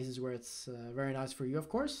of the cases where it's very nice for you, of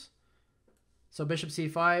course. So bishop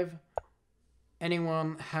c5.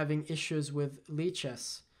 Anyone having issues with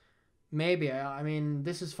leeches? Maybe. I mean,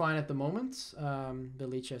 this is fine at the moment, the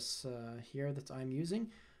leeches here that I'm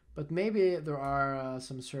using. But maybe there are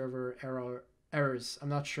some server errors. I'm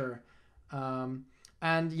not sure.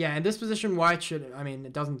 And yeah, in this position, white should... I mean,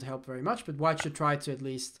 it doesn't help very much, but white should try to at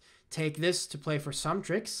least take this to play for some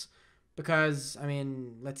tricks. Because, I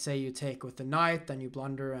mean, let's say you take with the knight, then you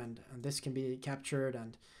blunder, and this can be captured.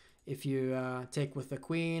 And If you take with the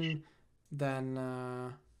queen, then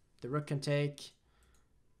the rook can take.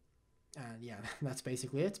 And yeah, that's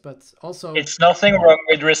basically it. But also, it's nothing wrong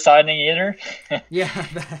with resigning either. Yeah,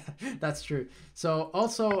 that's true. So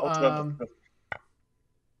also,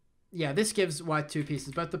 yeah, this gives white 2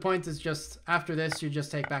 pieces. But the point is just after this, you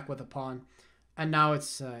just take back with a pawn, and now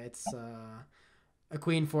it's a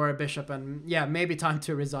queen for a bishop, and yeah, maybe time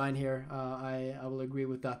to resign here. I will agree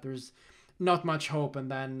with that. There's not much hope, and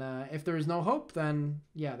then if there is no hope, then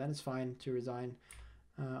yeah, then it's fine to resign,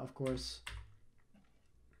 of course.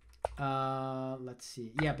 Let's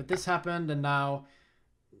see. Yeah, but this happened, and now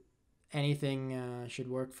anything should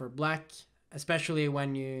work for black, especially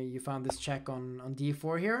when you found this check on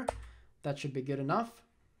d4 here. That should be good enough,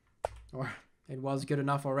 or it was good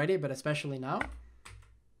enough already, but especially now.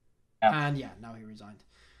 Yeah. And yeah, now he resigned.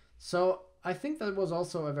 So I think that was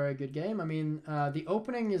also a very good game. I mean, the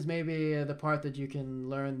opening is maybe the part that you can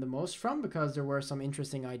learn the most from, because there were some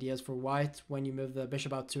interesting ideas for white when you move the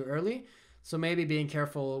bishop out too early. So maybe being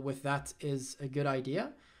careful with that is a good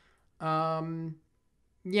idea.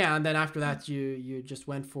 Yeah, and then after that, you just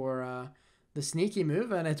went for the sneaky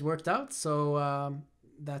move, and it worked out. So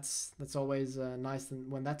that's always nice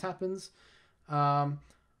when that happens.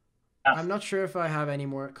 I'm not sure if I have any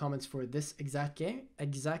more comments for this exact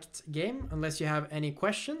game, unless you have any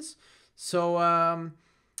questions. So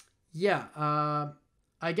yeah,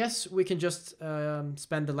 I guess we can just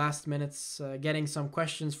spend the last minutes getting some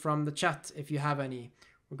questions from the chat if you have any.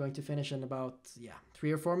 We're going to finish in about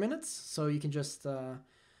 3 or 4 minutes, so you can just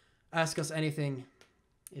ask us anything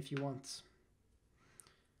if you want.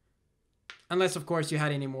 Unless, of course, you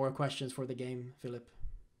had any more questions for the game, Philip.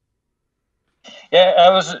 Yeah,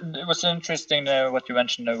 it was interesting what you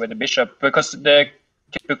mentioned with the bishop, because the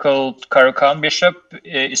typical Caro-Kann bishop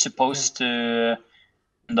is supposed to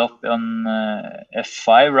end up on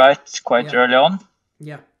f5, right? Quite early on.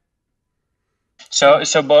 Yeah. So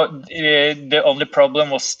but the only problem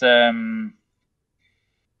was the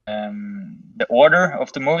order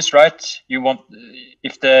of the moves, right? You want,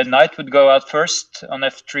 if the knight would go out first on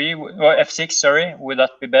f3 or f6, sorry, would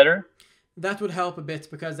that be better? That would help a bit,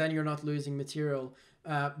 because then you're not losing material.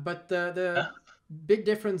 But the big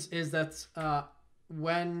difference is that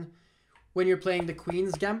when you're playing the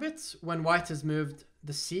queen's gambit, when white has moved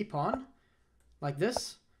the c pawn like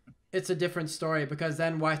this, it's a different story, because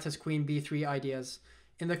then white has queen b3 ideas.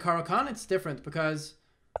 In the Caro-Kann, it's different, because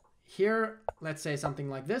here, let's say something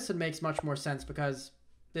like this, it makes much more sense, because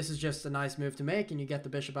this is just a nice move to make, and you get the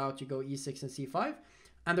bishop out, you go e6 and c5,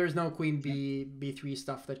 and there's no queen b3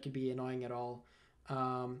 stuff that could be annoying at all.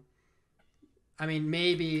 I mean,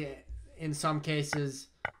 maybe in some cases,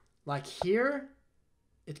 like here,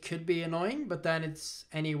 it could be annoying, but then it's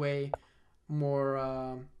anyway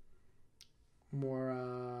more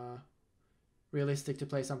realistic to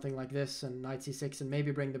play something like this and knight c6 and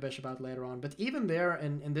maybe bring the bishop out later on. But even there,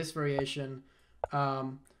 in this variation,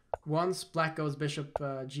 once black goes bishop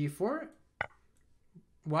g4,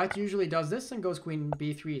 white usually does this and goes queen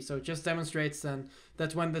b3. So it just demonstrates then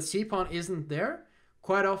that when the c pawn isn't there,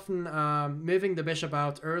 quite often moving the bishop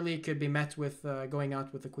out early could be met with going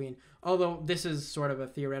out with the queen. Although this is sort of a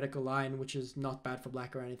theoretical line, which is not bad for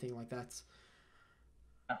black or anything like that.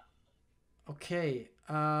 Okay.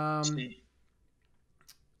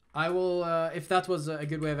 I will, if that was a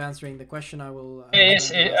good way of answering the question, I will.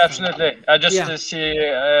 Yes, absolutely. I just see.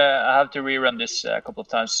 I have to rerun this a couple of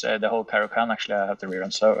times. The whole Caro-Kann, actually, I have to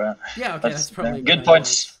rerun. So yeah, okay, that's probably good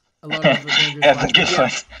points. A lot of dangerous good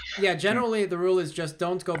points. Yeah, generally the rule is just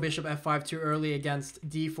don't go bishop f5 too early against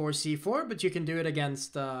d4, c4, but you can do it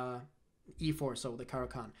against e4, so the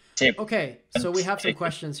Caro-Kann. Okay, so we have some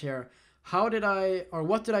questions here. What did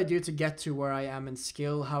I do to get to where I am in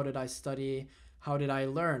skill? How did I study? How did I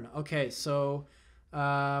learn? Okay, so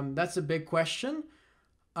that's a big question.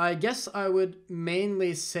 I guess I would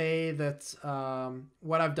mainly say that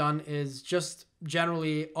what I've done is just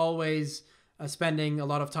generally always spending a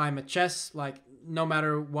lot of time at chess. Like, no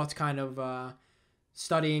matter what kind of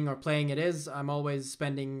studying or playing it is, I'm always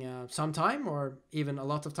spending some time or even a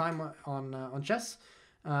lot of time on chess.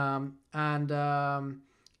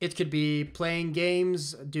 It could be playing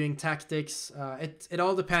games, doing tactics. It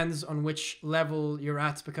all depends on which level you're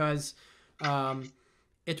at, because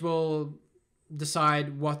it will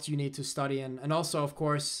decide what you need to study. And also, of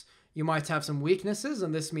course, you might have some weaknesses,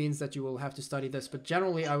 and this means that you will have to study this. But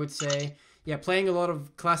generally, I would say, yeah, playing a lot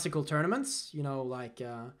of classical tournaments, like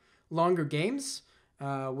longer games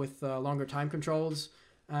with longer time controls,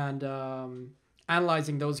 and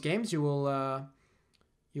analyzing those games, you will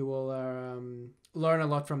learn a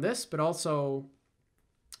lot from this. But also,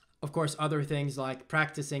 of course, other things like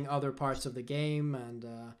practicing other parts of the game. And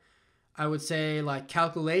I would say like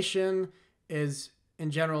calculation is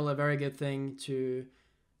in general a very good thing to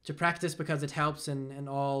practice because it helps in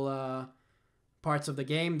all parts of the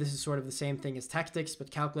game. This is sort of the same thing as tactics,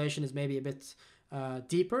 but calculation is maybe a bit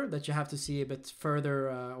deeper, that you have to see a bit further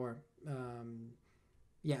a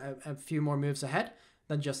few more moves ahead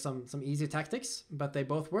than just some easy tactics, but they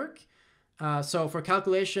both work. So for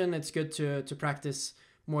calculation, it's good to practice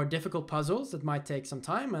more difficult puzzles that might take some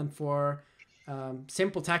time, and for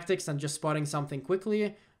simple tactics and just spotting something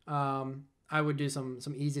quickly, I would do some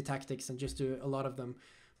easy tactics and just do a lot of them.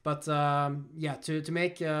 But to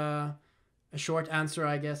make a short answer,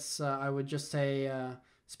 I guess I would just say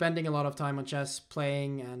spending a lot of time on chess,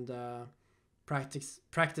 playing and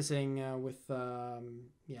practicing with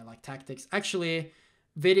like tactics. Actually,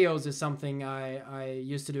 videos is something I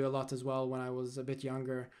used to do a lot as well when I was a bit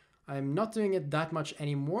younger. I'm not doing it that much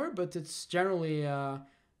anymore, but it's generally a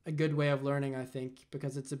good way of learning, I think,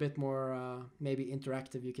 because it's a bit more maybe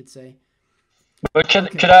interactive, you could say. But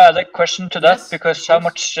could I add a question to that? Yes, because how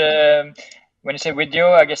much, when you say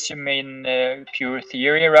video, I guess you mean pure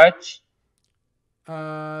theory, right?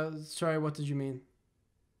 Sorry, what did you mean?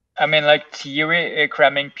 I mean, like theory,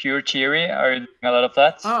 cramming pure theory. Are you doing a lot of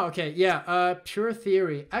that? Oh, okay. Yeah, pure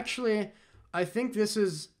theory. Actually, I think this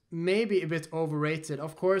is maybe a bit overrated.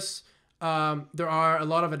 Of course, there are a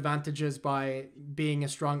lot of advantages by being a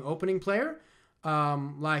strong opening player.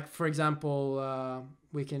 Like, for example,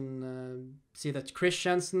 we can see that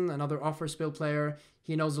Christiansen, another Offerspill player,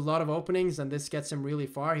 he knows a lot of openings, and this gets him really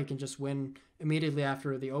far. He can just win immediately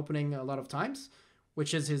after the opening a lot of times,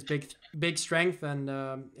 which is his big strength, and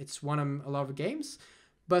it's won him a lot of games.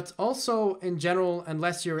 But also, in general,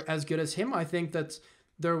 unless you're as good as him, I think that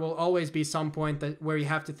there will always be some point where you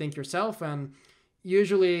have to think yourself, and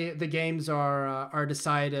usually the games are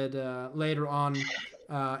decided later on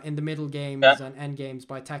in the middle games and end games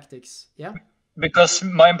by tactics. Yeah. Because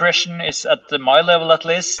my impression is at my level, at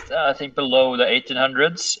least, I think below the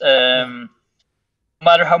 1800s, no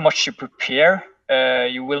matter how much you prepare,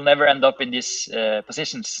 you will never end up in these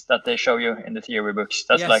positions that they show you in the theory books.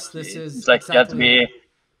 That's it's like exactly, you have to be.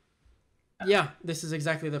 Yeah, this is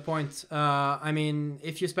exactly the point. I mean,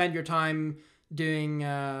 if you spend your time doing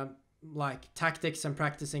like tactics and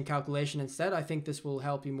practicing calculation instead, I think this will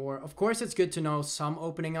help you more. Of course, it's good to know some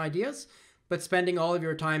opening ideas, but spending all of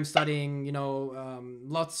your time studying,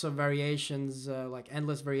 lots of variations, like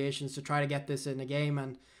endless variations to try to get this in a game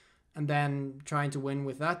and then trying to win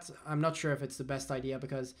with that, I'm not sure if it's the best idea,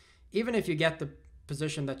 because even if you get the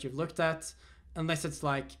position that you've looked at, unless it's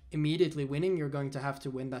like immediately winning, you're going to have to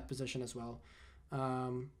win that position as well,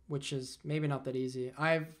 which is maybe not that easy.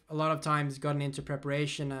 I've a lot of times gotten into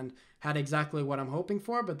preparation and had exactly what I'm hoping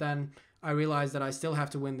for, but then I realized that I still have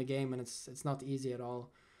to win the game, and it's not easy at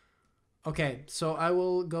all. Okay, so I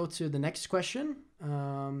will go to the next question.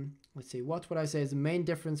 Let's see, what would I say is the main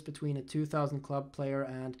difference between a 2000 club player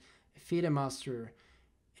and a Fide Master?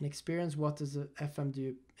 In experience, what does the FM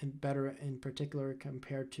do better in particular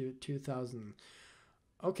compared to 2000?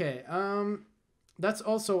 Okay, that's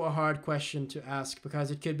also a hard question to ask,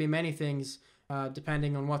 because it could be many things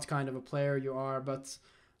depending on what kind of a player you are, but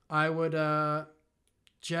I would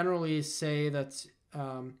generally say that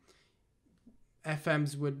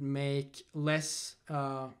FMs would make less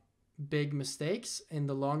big mistakes in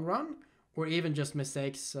the long run, or even just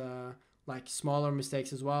mistakes like smaller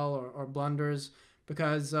mistakes as well, or blunders,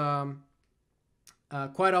 because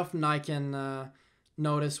quite often I can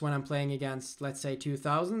notice when I'm playing against, let's say,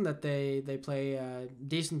 2000, that they play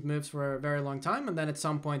decent moves for a very long time, and then at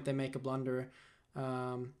some point they make a blunder.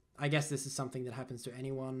 I guess this is something that happens to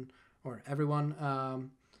anyone or everyone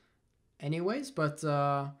anyways, but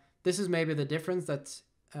this is maybe the difference, that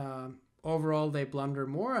overall they blunder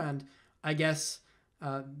more, and I guess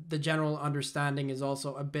the general understanding is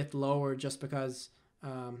also a bit lower, just because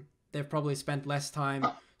they've probably spent less time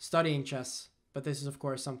studying chess. But this is, of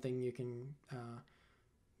course, something you can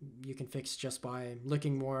fix just by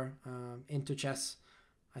looking more into chess.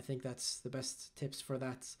 I think that's the best tips for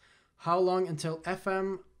that. How long until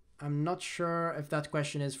FM? I'm not sure if that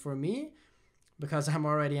question is for me, because I'm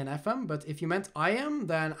already an FM, but if you meant IM,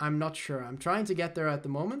 then I'm not sure. I'm trying to get there at the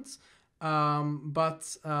moment.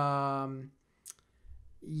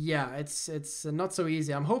 Yeah, it's not so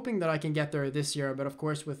easy. I'm hoping that I can get there this year, but of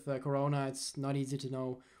course with Corona, it's not easy to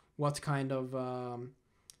know what kind of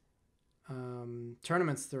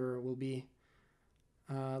tournaments there will be.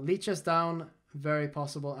 Leeches down, very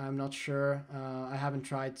possible. I'm not sure. I haven't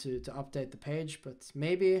tried to update the page, but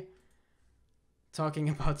maybe. Talking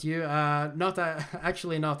about you, not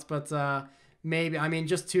actually not, but maybe, I mean,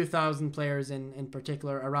 just 2,000 players in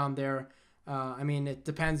particular around there. I mean, it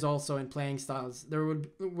depends also in playing styles. There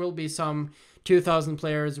will be some 2,000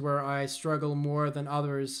 players where I struggle more than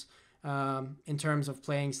others in terms of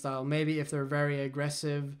playing style. Maybe if they're very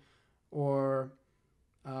aggressive or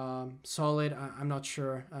solid. I'm not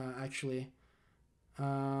sure, actually.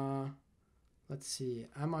 Let's see.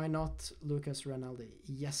 Am I not Lucas Rinaldi?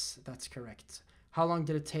 Yes, that's correct. How long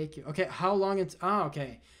did it take you? Okay, how long it's...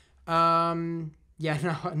 okay. Yeah,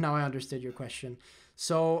 now I understood your question.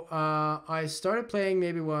 So I started playing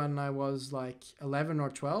maybe when I was like 11 or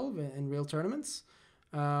 12 in real tournaments,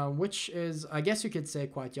 which is, I guess you could say,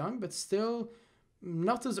 quite young, but still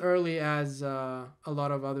not as early as a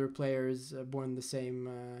lot of other players born the same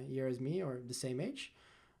year as me or the same age.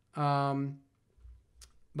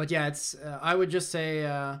 But yeah, it's I would just say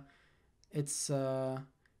it's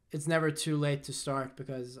never too late to start,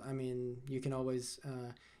 because I mean, you can always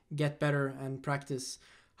get better and practice.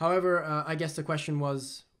 However, I guess the question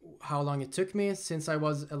was how long it took me. Since I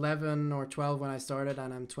was 11 or 12 when I started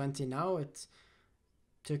and I'm 20 now, it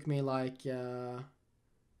took me like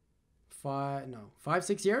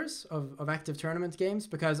 5-6 years of active tournament games,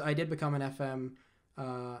 because I did become an FM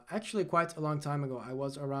actually quite a long time ago. I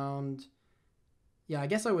was around, I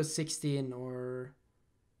guess I was 16 or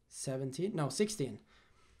 17. No, 16.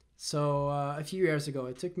 So a few years ago.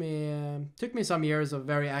 It took me some years of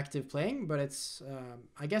very active playing, but it's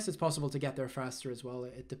I guess it's possible to get there faster as well.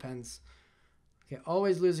 It depends. Okay,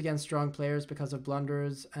 always lose against strong players because of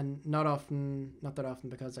blunders, and not that often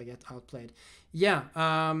because I get outplayed. Yeah,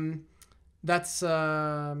 that's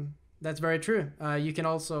very true. You can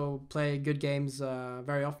also play good games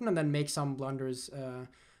very often and then make some blunders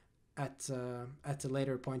at a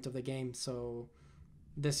later point of the game. So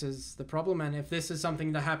this is the problem, and if this is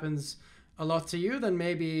something that happens a lot to you, then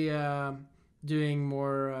maybe doing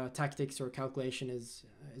more tactics or calculation is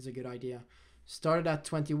a good idea. Started at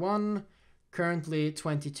 21, currently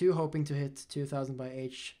 22, hoping to hit 2,000 by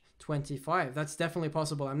age 25. That's definitely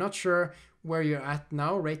possible. I'm not sure where you're at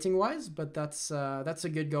now rating wise, but that's a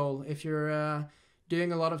good goal. If you're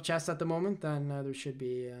doing a lot of chess at the moment, then there should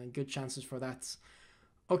be good chances for that.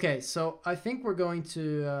 Okay, so I think we're going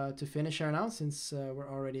to finish here now, since we're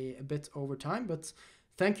already a bit over time. But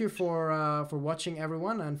thank you for watching,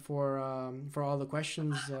 everyone, and for all the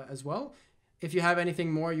questions as well. If you have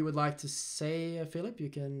anything more you would like to say, Philip, you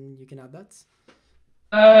can add that.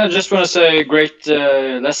 Just want to say great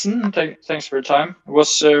lesson. Thanks for your time. It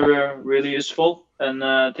was really useful, and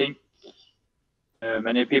I think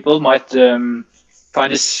many people might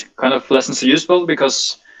find this kind of lessons useful,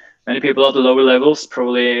 because many people at the lower levels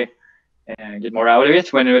probably get more out of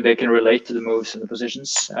it when they can relate to the moves and the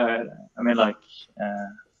positions. I mean, like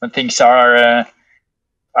when things are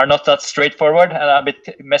not that straightforward and a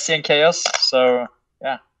bit messy and chaos. So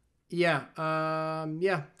yeah.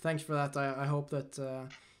 Yeah. Thanks for that. I hope that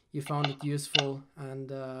you found it useful,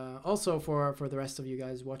 and also for the rest of you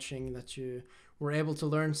guys watching, that you were able to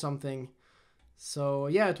learn something. So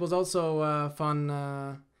yeah, it was also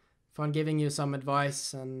fun giving you some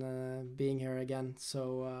advice and being here again.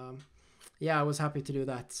 So yeah, I was happy to do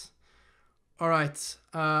that. All right,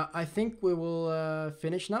 I think we will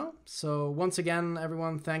finish now. So once again,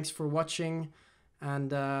 everyone, thanks for watching,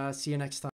 and see you next time.